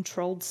surrounds a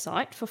controlled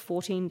site for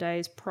 14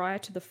 days prior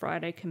to the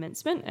Friday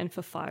commencement and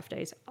for 5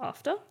 days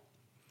after.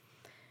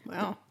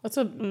 Wow, that's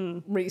a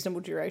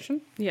reasonable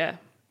duration. Yeah.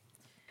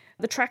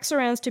 The track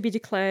surrounds to be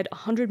declared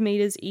 100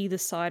 metres either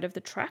side of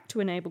the track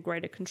to enable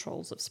greater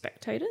controls of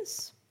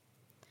spectators.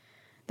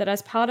 That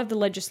as part of the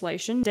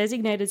legislation,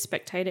 designated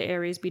spectator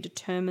areas be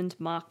determined,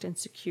 marked and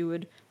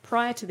secured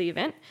prior to the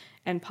event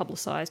and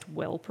publicised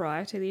well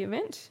prior to the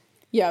event.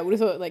 Yeah, I would have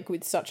thought like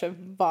with such a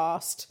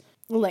vast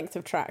length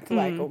of track,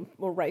 like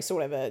or race or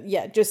whatever,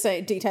 just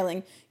say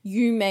detailing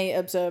you may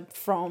observe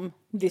from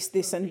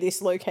this and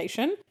this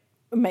location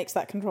makes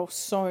that control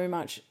so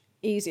much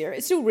easier.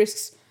 It still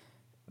risks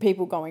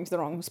people going to the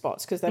wrong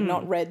spots because they've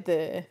not read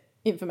the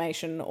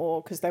information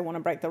or because they want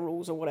to break the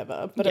rules or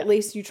whatever. But at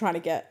least you try to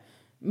get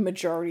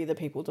majority of the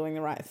people doing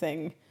the right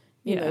thing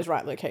in those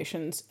right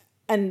locations.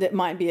 And it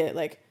might be at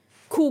like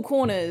cool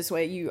corners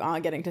where you are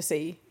getting to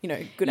see, you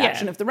know, good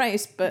action of the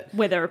race, but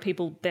where there are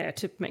people there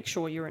to make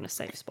sure you're in a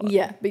safe spot.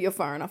 Yeah, but you're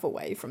far enough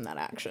away from that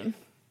action.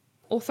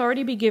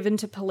 Authority be given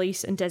to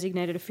police and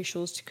designated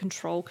officials to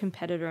control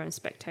competitor and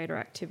spectator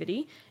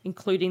activity,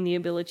 including the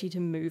ability to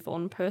move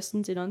on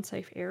persons in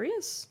unsafe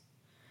areas.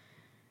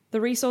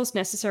 The resource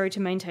necessary to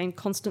maintain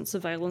constant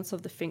surveillance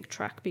of the Finke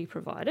track be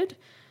provided.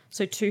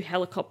 So 2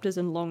 helicopters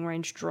and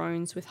long-range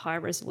drones with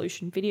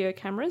high-resolution video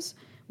cameras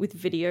with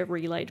video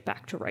relayed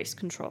back to race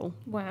control.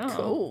 Wow.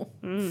 Cool.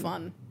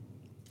 Fun.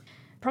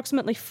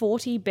 Approximately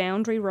 40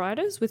 boundary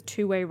riders with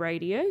 2-way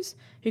radios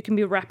who can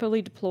be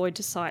rapidly deployed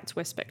to sites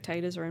where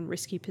spectators are in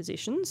risky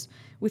positions,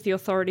 with the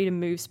authority to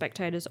move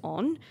spectators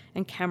on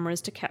and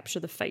cameras to capture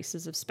the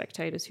faces of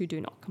spectators who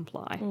do not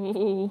comply.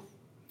 Ooh.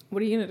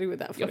 What are you going to do with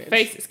that Your footage?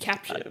 face is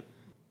captured.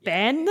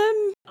 Ban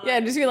them? Yeah,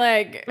 just be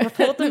like, Report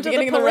them at the to the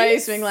beginning of the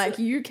race, police. being like,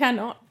 you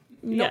cannot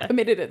not Yeah.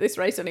 permitted at this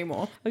race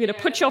anymore. I'm going to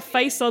put your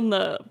face on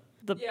the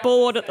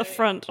board at the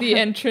front. The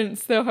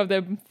entrance, they'll have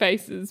their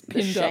faces The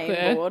pinned up shame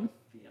there. board.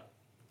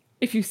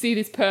 If you see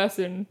this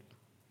person,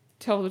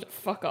 tell them to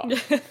fuck off.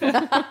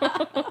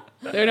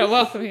 They're not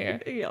welcome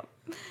here. Yeah.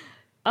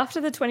 After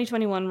the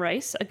 2021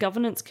 race, a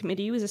governance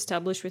committee was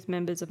established with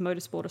members of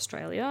Motorsport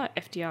Australia,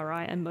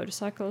 FDRI and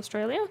Motorcycle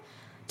Australia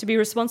to be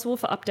responsible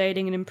for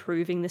updating and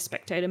improving the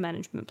spectator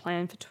management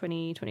plan for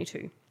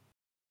 2022.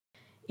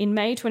 In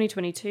May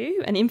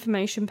 2022, an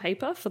information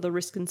paper for the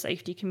Risk and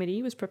Safety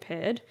Committee was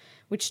prepared,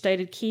 which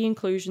stated key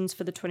inclusions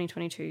for the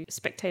 2022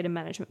 spectator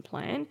management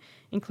plan,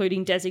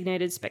 including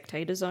designated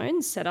spectator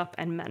zones set up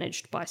and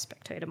managed by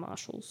spectator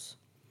marshals.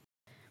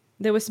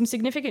 There were some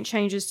significant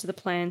changes to the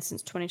plan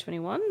since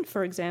 2021,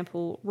 for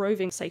example,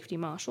 roving safety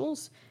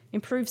marshals,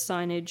 improved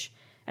signage,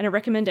 and a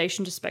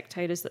recommendation to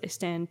spectators that they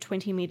stand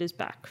 20 metres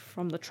back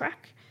from the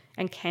track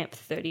and camp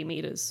 30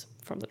 metres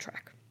from the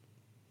track.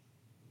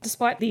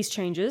 Despite these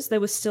changes, there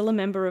was still a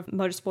member of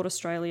Motorsport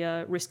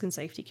Australia Risk and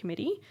Safety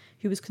Committee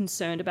who was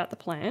concerned about the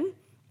plan,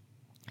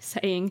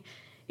 saying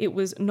it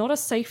was not a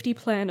safety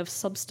plan of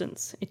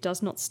substance. It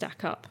does not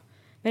stack up.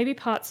 Maybe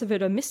parts of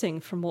it are missing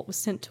from what was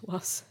sent to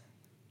us.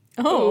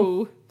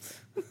 Oh.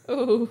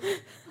 Oh.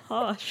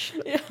 Harsh.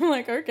 Yeah, I'm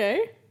like,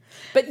 okay.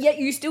 But yet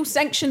you still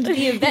sanctioned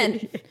the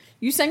event.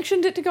 You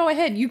sanctioned it to go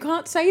ahead. You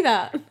can't say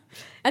that.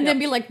 And then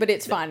be like, but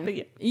it's fine. but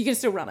yeah. You can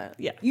still run it.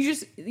 Yeah.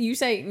 You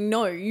say,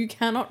 no, you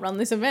cannot run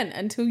this event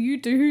until you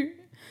do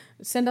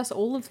send us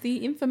all of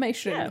the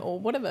information or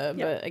whatever.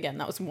 Yeah. But again,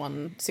 that was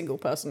one single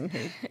person who...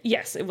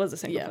 Yes, it was a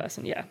single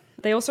person, yeah.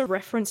 They also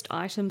referenced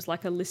items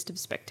like a list of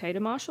spectator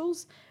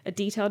marshals, a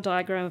detailed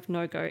diagram of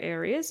no-go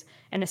areas,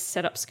 and a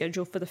setup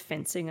schedule for the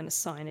fencing and a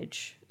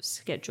signage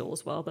schedule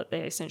as well that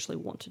they essentially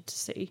wanted to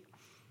see.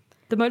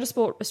 The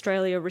Motorsport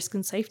Australia Risk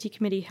and Safety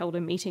Committee held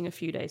a meeting a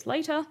few days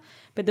later,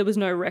 but there was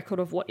no record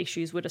of what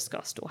issues were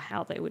discussed or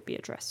how they would be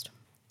addressed.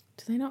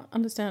 Do they not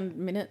understand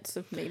minutes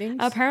of meetings?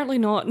 Apparently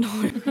not,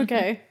 no.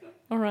 Okay.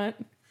 All right.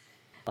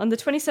 On the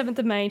 27th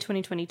of May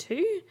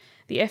 2022,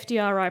 the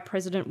FDRI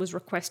president was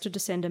requested to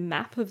send a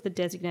map of the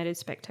designated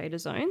spectator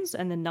zones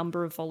and the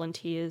number of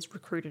volunteers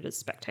recruited as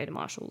spectator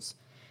marshals.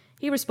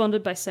 He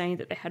responded by saying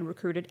that they had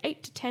recruited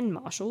 8 to 10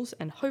 marshals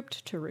and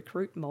hoped to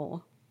recruit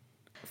more.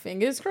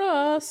 Fingers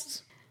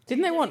crossed.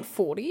 Didn't they want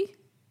 40?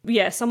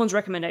 Yeah, someone's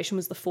recommendation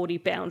was the 40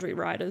 boundary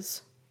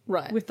riders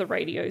Right. with the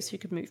radios who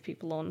could move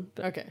people on.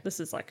 But Okay. this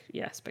is like,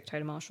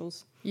 spectator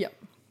marshals. Yep.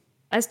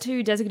 As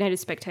to designated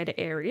spectator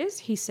areas,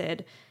 he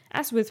said,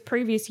 as with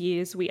previous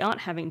years, we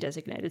aren't having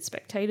designated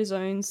spectator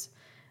zones,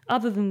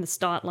 other than the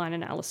start line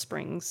in Alice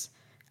Springs,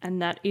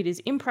 and that it is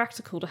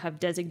impractical to have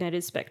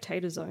designated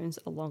spectator zones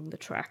along the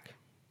track.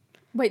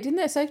 Wait, didn't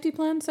their safety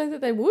plan say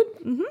that they would?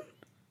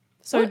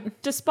 So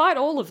What? despite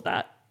all of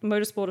that,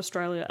 Motorsport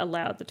Australia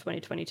allowed the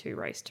 2022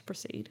 race to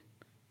proceed.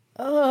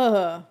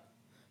 Ugh.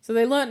 So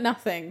they learnt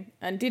nothing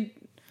and did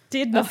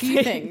Did a nothing.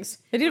 few things.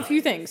 They did a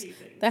few things.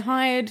 They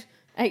hired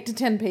 8 to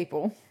 10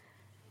 people.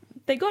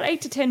 They got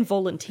 8 to 10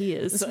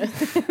 volunteers.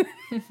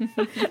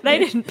 They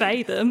didn't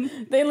pay them.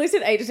 They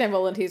enlisted 8 to 10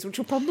 volunteers, which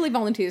were probably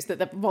volunteers that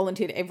they've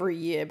volunteered every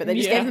year, but they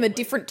just Yeah. gave them a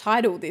different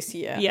title this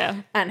year.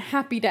 Yeah. And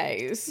happy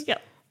days.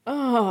 Yep.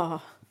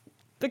 Oh.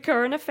 The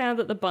coroner found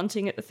that the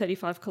bunting at the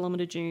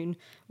 35-kilometre dune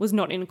was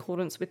not in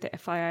accordance with the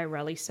FIA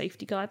rally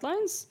safety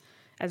guidelines,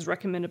 as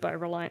recommended by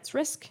Reliance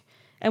Risk,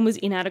 and was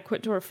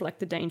inadequate to reflect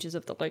the dangers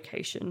of the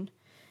location.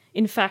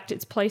 In fact,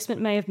 its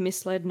placement may have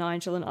misled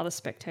Nigel and other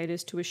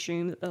spectators to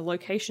assume that the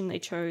location they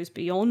chose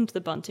beyond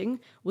the bunting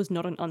was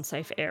not an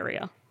unsafe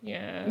area.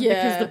 Yeah.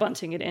 Yeah. Because the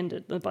bunting had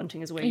ended. The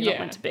bunting is where you're not Yeah.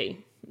 meant to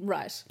be.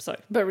 Right. So,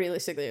 But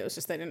realistically, it was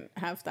just they didn't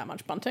have that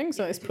much bunting,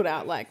 so they just put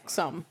out like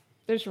some.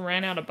 They just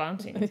ran out of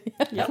bunting.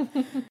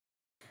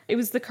 it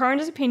was the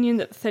coroner's opinion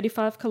that the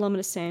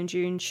 35-kilometre sand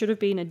dune should have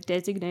been a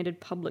designated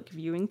public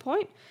viewing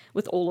point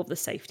with all of the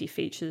safety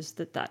features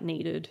that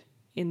needed,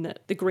 in that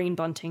the green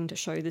bunting to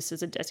show this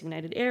as a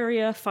designated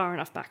area, far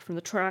enough back from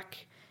the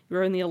track.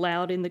 You're only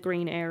allowed in the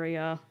green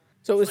area.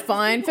 So it was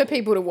fine for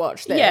people to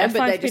watch there. Yeah, but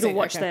fine they for just people to said,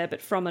 watch okay. there,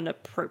 but from an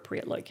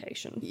appropriate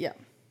location. Yeah.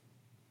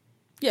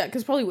 Yeah,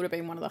 because probably would have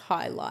been one of the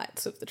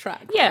highlights of the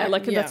track. Yeah, right?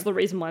 like that's the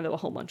reason why there were a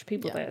whole bunch of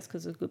people Yeah. there, is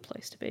because it's a good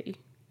place to be.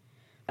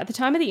 At the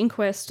time of the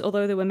inquest,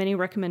 although there were many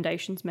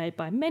recommendations made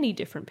by many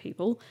different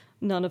people,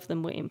 none of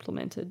them were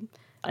implemented.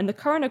 And the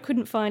coroner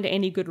couldn't find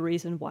any good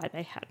reason why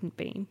they hadn't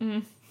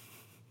been.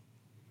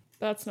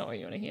 That's not what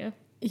you want to hear.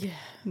 Yeah.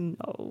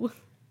 No.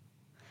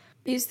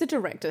 Is the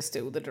director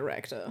still the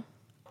director?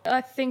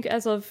 I think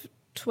as of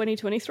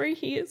 2023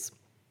 he is.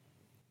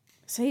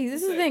 See,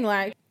 this is the thing,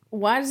 like,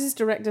 why does this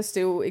director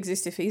still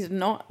exist if he's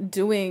not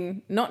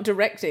directing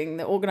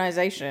the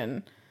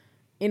organisation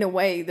in a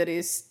way that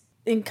is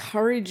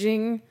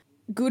encouraging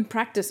good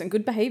practice and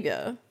good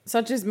behaviour,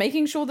 such as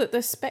making sure that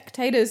the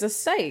spectators are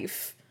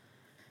safe?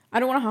 I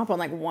don't want to harp on,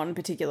 like, one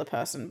particular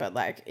person, but,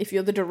 like, if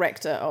you're the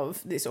director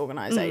of this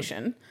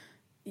organisation,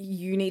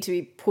 you need to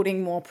be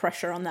putting more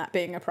pressure on that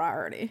being a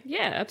priority.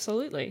 Yeah,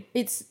 absolutely.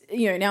 It's,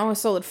 now a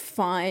solid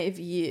 5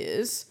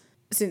 years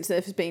since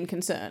there's been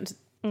concerns.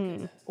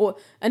 Or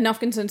enough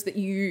concerns that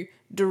you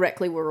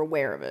directly were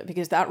aware of it,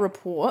 because that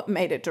report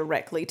made it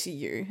directly to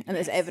you and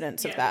there's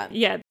evidence of that.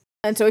 Yeah.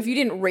 And so if you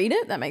didn't read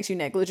it, that makes you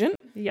negligent.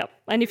 Yep.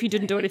 And if you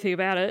didn't do anything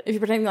about it. If you're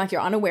pretending like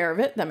you're unaware of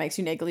it, that makes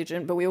you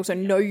negligent, but we also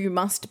know you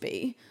must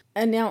be.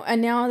 And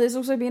now there's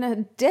also been a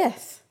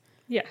death.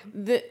 Yeah.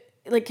 That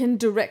like can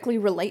directly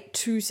relate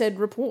to said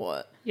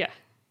report. Yeah.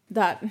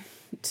 That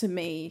to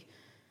me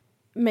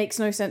makes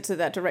no sense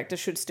that director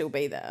should still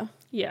be there.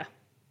 Yeah.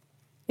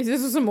 If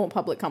this was a more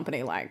public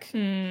company, like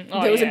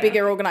there was a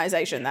bigger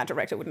organisation, that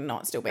director would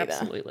not still be there.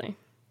 Absolutely.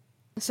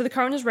 So the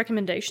coroner's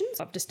recommendations,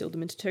 I've distilled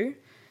them into 2.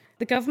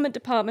 The government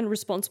department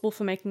responsible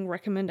for making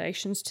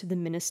recommendations to the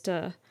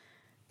minister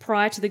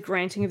prior to the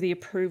granting of the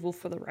approval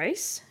for the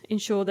race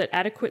ensure that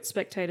adequate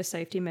spectator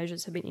safety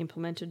measures have been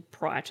implemented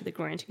prior to the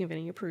granting of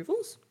any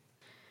approvals.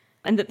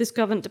 And that this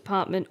government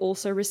department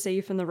also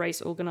receive from the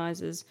race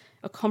organisers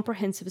a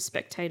comprehensive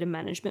spectator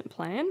management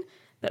plan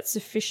that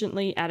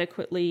sufficiently,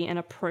 adequately and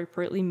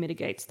appropriately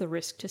mitigates the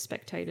risk to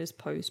spectators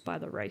posed by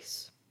the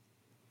race.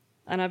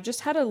 And I've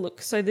just had a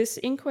look. So this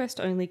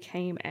inquest only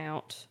came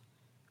out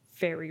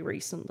very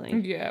recently.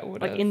 Yeah, it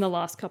would like have. in the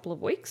last couple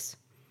of weeks.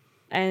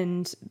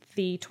 And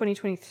the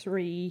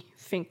 2023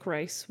 Finke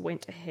race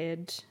went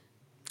ahead.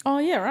 Oh,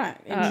 yeah, right.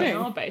 In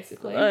June.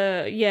 Basically.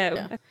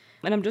 Yeah.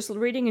 And I'm just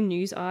reading a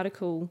news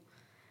article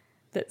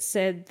that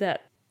said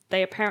that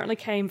they apparently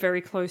came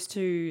very close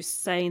to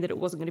saying that it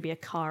wasn't going to be a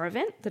car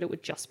event, that it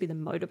would just be the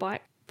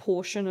motorbike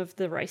portion of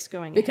the race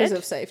going Because ahead.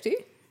 of safety?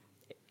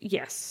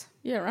 Yes.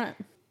 Yeah, right.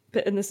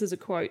 And this is a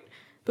quote.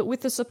 But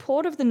with the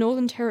support of the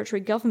Northern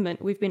Territory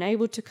government, we've been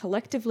able to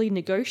collectively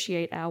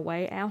negotiate our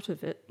way out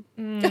of it.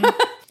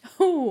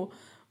 Oh,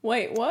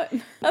 wait, what?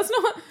 That's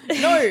not...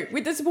 No,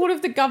 with the support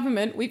of the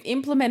government, we've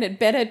implemented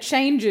better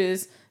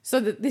changes so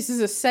that this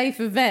is a safe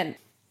event.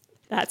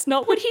 That's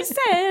not what he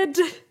said.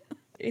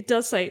 It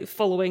does say,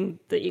 following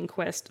the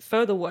inquest,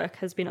 further work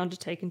has been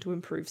undertaken to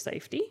improve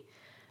safety.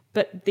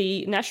 But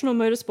the National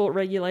Motorsport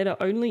Regulator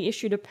only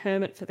issued a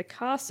permit for the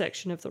car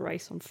section of the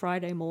race on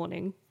Friday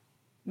morning,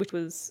 which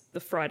was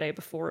the Friday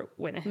before it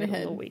went ahead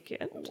on the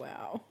weekend.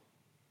 Wow.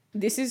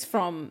 This is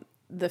from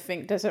the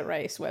Finke Desert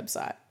Race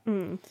website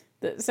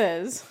that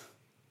says,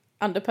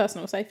 under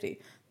personal safety,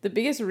 the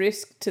biggest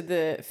risk to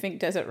the Finke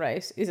Desert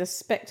Race is a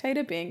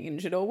spectator being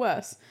injured or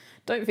worse.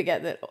 Don't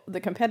forget that the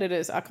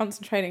competitors are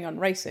concentrating on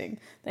racing.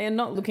 They are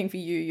not looking for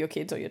you, your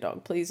kids, or your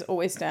dog. Please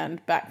always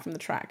stand back from the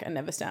track and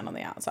never stand on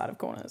the outside of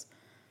corners.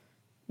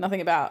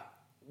 Nothing about,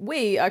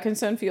 we are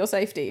concerned for your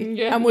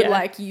safety and would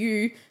like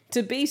you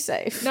to be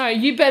safe. No,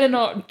 you better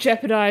not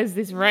jeopardize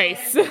this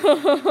race.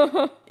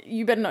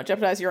 You better not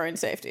jeopardize your own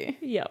safety.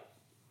 Yep.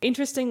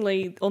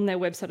 Interestingly, on their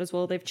website as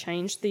well, they've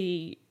changed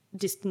the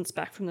distance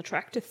back from the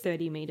track to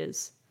 30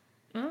 metres.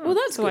 Well,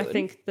 that's So good. I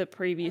think the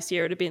previous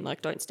year it had been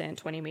like, don't stand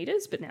 20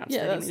 metres, but now it's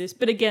Yeah, 30 metres.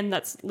 But again,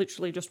 that's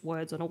literally just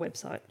words on a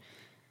website.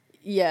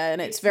 Yeah,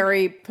 and it's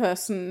very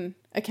person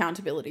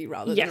accountability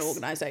rather Yes. than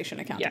organisation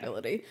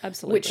accountability.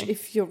 absolutely. Which,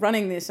 if you're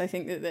running this, I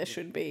think that there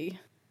should be...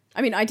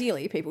 I mean,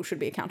 ideally, people should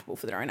be accountable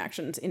for their own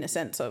actions in a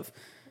sense of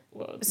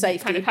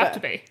safety. Kind of have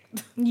to be.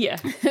 Yeah.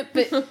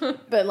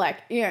 But like,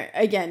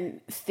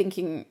 again,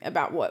 thinking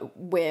about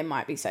where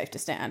might be safe to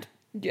stand.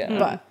 Yeah.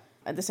 But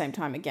at the same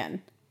time,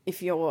 again,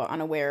 if you're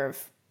unaware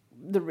of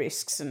the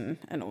risks and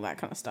all that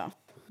kind of stuff.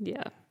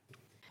 Yeah.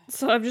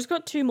 So I've just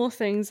got 2 more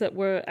things that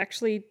were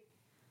actually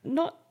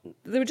not...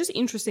 They were just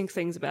interesting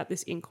things about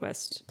this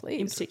inquest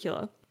in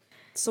particular.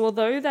 So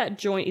although that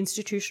joint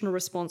institutional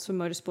response from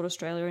Motorsport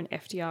Australia and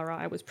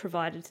FDRI was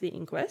provided to the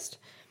inquest,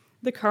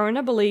 the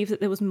coroner believed that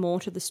there was more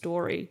to the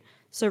story,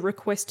 so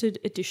requested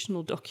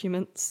additional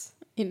documents.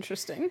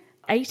 Interesting.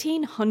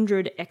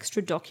 1,800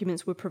 extra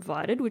documents were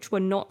provided, which were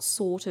not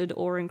sorted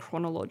or in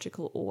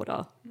chronological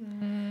order.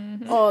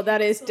 Oh,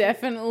 that is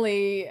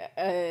definitely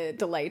a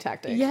delay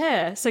tactic.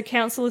 Yeah, so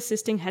counsel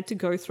assisting had to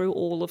go through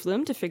all of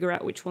them to figure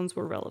out which ones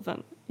were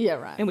relevant Yeah,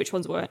 right. and which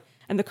ones weren't.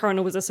 And the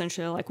coroner was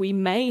essentially like, we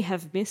may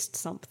have missed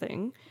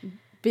something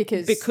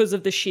because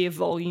of the sheer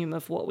volume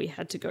of what we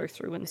had to go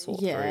through and sort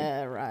through.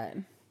 Yeah, right.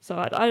 So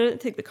I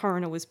don't think the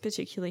coroner was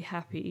particularly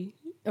happy.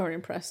 Or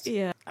impressed.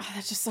 Yeah. Oh,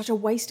 that's just such a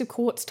waste of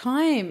court's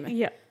time.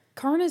 Yeah.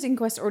 Coroner's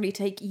inquests already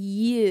take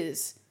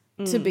years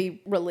to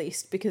be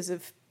released because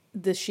of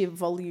the sheer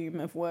volume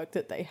of work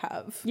that they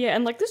have. Yeah,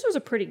 and like this was a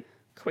pretty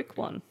quick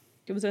one.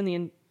 It was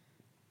only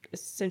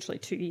essentially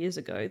 2 years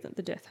ago that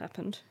the death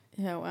happened.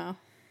 Yeah, wow.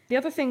 The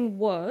other thing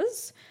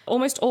was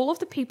almost all of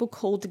the people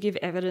called to give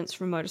evidence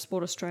from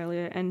Motorsport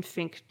Australia and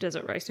Finke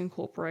Desert Race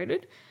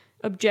Incorporated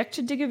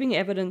objected to giving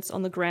evidence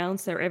on the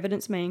grounds their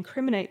evidence may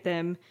incriminate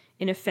them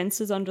in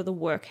offences under the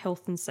Work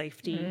Health and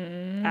Safety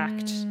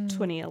Act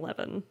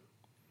 2011.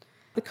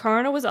 The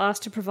coroner was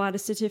asked to provide a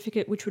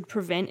certificate which would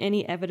prevent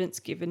any evidence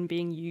given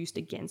being used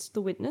against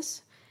the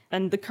witness,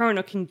 and the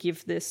coroner can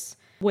give this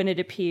when it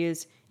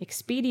appears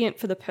expedient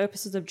for the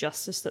purposes of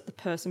justice that the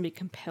person be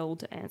compelled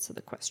to answer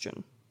the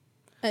question.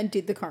 And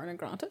did the coroner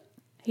grant it?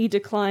 He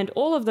declined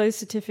all of those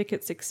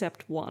certificates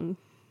except one.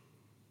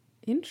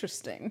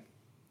 Interesting.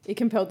 He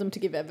compelled them to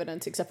give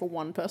evidence except for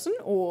one person,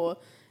 or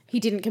he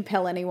didn't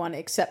compel anyone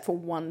except for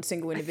one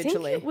single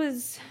individually? I think it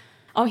was...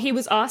 Oh, he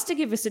was asked to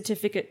give a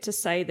certificate to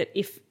say that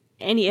if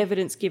any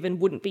evidence given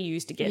wouldn't be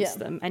used against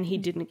them, and he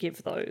didn't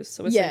give those.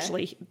 So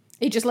essentially...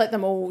 He just let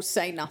them all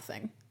say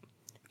nothing.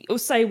 Or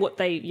say what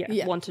they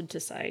wanted to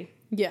say.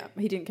 Yeah,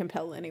 he didn't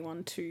compel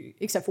anyone to...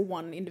 Except for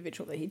one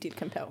individual that he did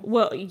compel.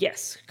 Well,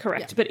 yes,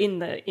 correct. Yeah. But in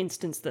the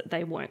instance that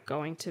they weren't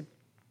going to...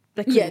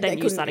 They couldn't then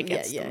use that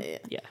against them.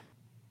 Yeah.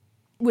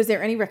 Was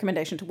there any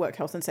recommendation to Work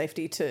Health and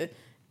Safety to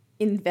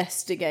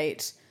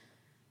investigate?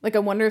 Like, I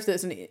wonder if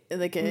there's no.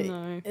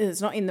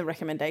 It's not in the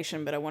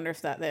recommendation, but I wonder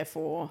if that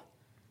therefore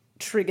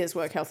triggers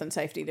Work Health and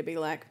Safety to be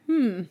like,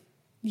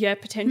 Yeah,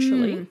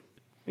 potentially.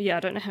 Yeah, I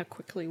don't know how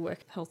quickly Work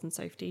Health and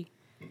Safety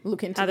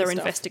look into how their this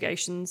stuff.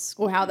 investigations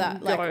Or how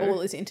that go.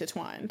 all is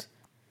intertwined.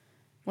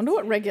 Wonder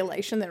what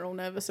regulation they're all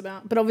nervous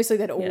about. But obviously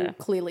they'd all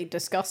clearly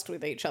discussed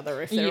with each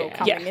other if they're all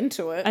coming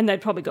into it. And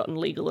they'd probably gotten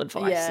legal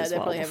advice as they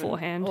well probably have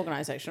beforehand. an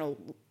organisational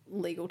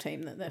legal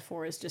team that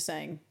therefore is just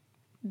saying,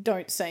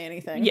 don't say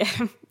anything.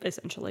 Yeah,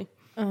 essentially.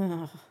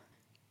 I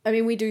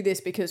mean, we do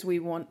this because we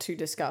want to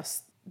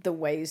discuss the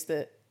ways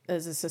that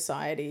as a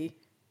society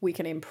we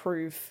can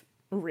improve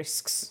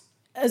risks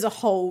as a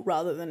whole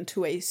rather than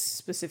to a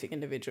specific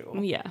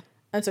individual. Yeah.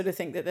 And so to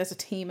think that there's a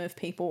team of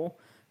people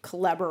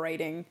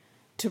collaborating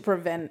to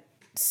prevent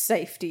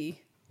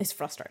safety is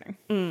frustrating.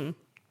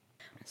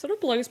 It sort of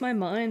blows my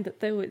mind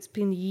that it's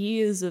been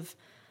years of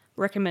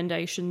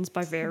recommendations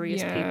by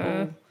various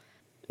people,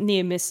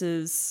 near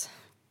misses,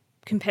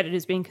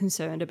 competitors being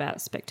concerned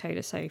about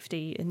spectator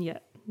safety, and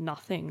yet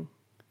nothing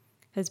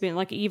has been,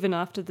 like, even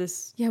after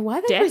this why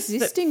are they death,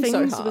 resisting that so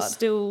things hard? were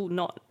still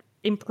not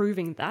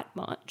improving that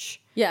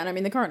much. Yeah, and I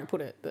mean, the coroner put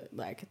it that,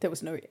 like, there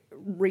was no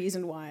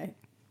reason why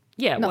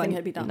nothing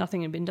had been done.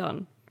 Nothing had been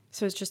done.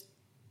 So it's just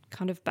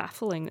kind of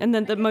baffling. And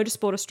then the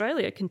Motorsport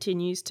Australia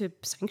continues to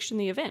sanction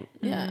the event.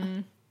 Yeah.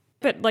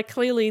 But, like,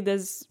 clearly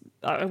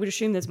I would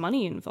assume there's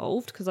money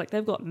involved because, like,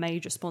 they've got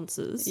major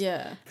sponsors.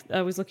 Yeah.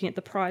 I was looking at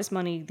the prize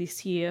money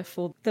this year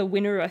for the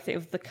winner, I think,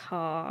 of the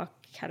car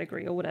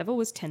category or whatever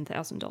was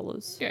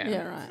 $10,000.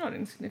 Yeah, right. It's not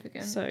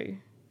insignificant. So,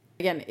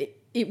 Again,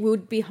 it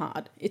would be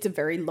hard. It's a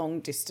very long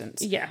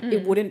distance. Yeah.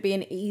 It wouldn't be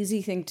an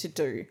easy thing to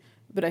do,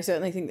 but I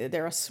certainly think that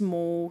there are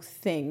small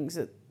things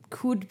that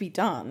could be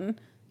done,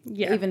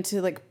 even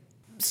to, like,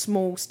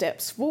 small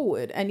steps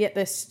forward, and yet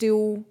they're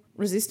still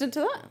resistant to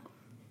that.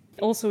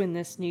 also in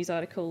this news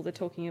article, they're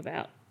talking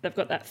about they've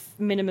got that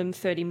minimum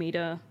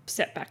 30-metre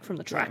setback from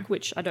the track,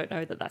 which I don't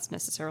know that that's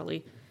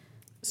necessarily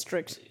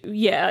strict.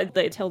 Yeah,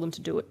 they tell them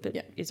to do it, but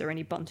is there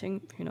any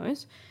bunting? Who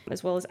knows?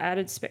 As well as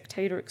added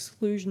spectator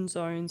exclusion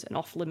zones and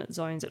off-limit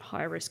zones at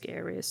high-risk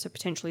areas. So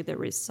potentially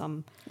there is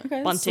some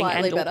bunting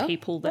and or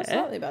people there. That's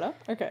slightly better.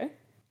 Okay.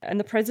 And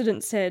the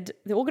president said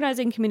the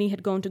organising committee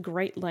had gone to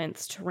great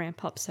lengths to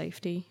ramp up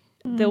safety.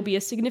 There'll be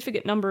a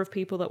significant number of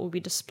people that will be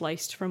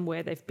displaced from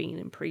where they've been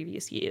in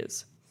previous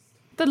years.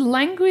 The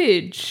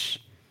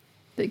language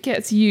that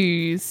gets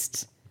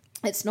used.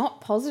 It's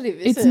not positive,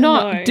 is it? It's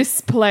not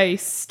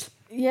displaced.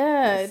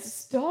 Yeah, it's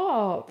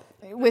Stop.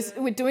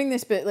 we're doing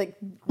this, but like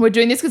We're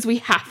doing this because we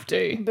have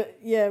to. but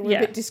yeah, we're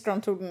a bit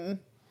disgruntled and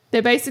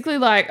They're basically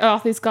like, oh,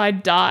 this guy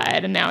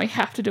died and now we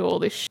have to do all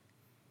this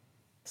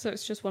So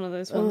it's just one of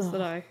those ones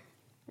that I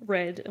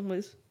read and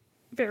was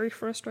very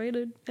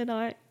frustrated. And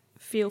I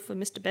feel for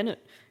Mr.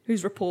 Bennett,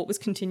 whose report was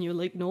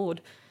continually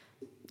ignored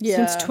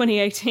since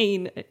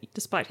 2018,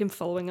 despite him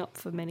following up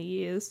for many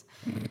years.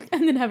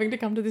 and then having to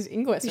come to this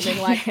inquest and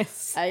being like,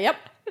 yep.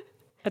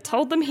 I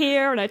told them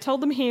here and I told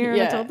them here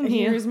and I told them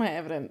here. Here is my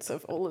evidence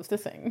of all of the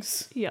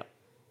things. Yep.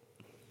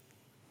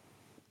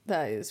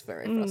 That is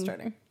very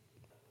frustrating.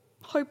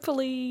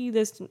 Hopefully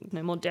there's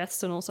no more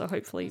deaths and also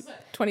hopefully...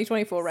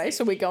 2024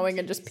 race, are we going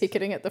and just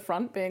picketing at the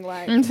front being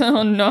like...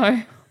 Oh,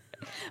 no.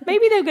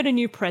 Maybe they'll get a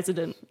new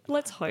president.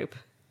 Let's hope.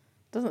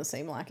 Doesn't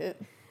seem like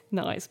it.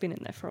 No, it's been in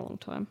there for a long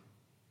time.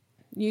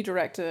 New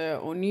director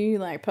or new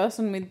like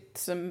person with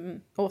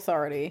some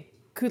authority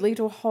could lead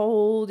to a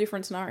whole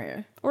different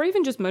scenario. Or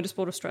even just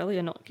Motorsport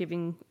Australia not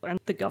giving... and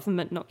the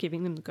government not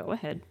giving them the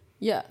go-ahead.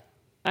 Yeah.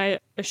 I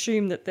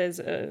assume that there's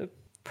a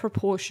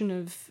proportion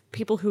of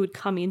people who would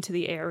come into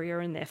the area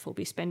and therefore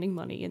be spending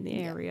money in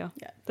the area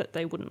that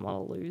they wouldn't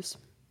want to lose.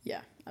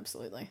 Yeah,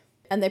 absolutely.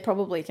 And they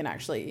probably can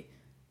actually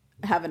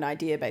have an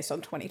idea based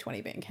on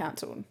 2020 being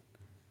cancelled.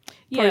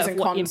 pros and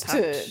what cons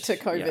impact, to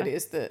COVID yeah.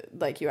 is that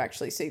like you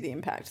actually see the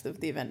impact of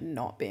the event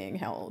not being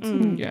held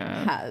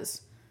Yeah.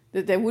 has.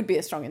 That there would be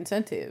a strong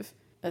incentive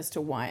as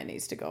to why it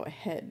needs to go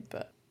ahead,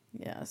 but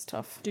yeah, it's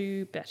tough.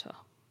 Do better.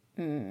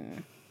 All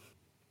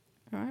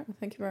right, well,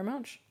 thank you very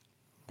much.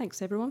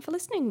 Thanks everyone for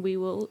listening. We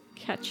will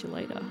catch you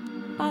later.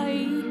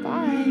 Bye.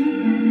 Bye.